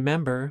 And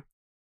remember,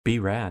 be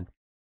rad.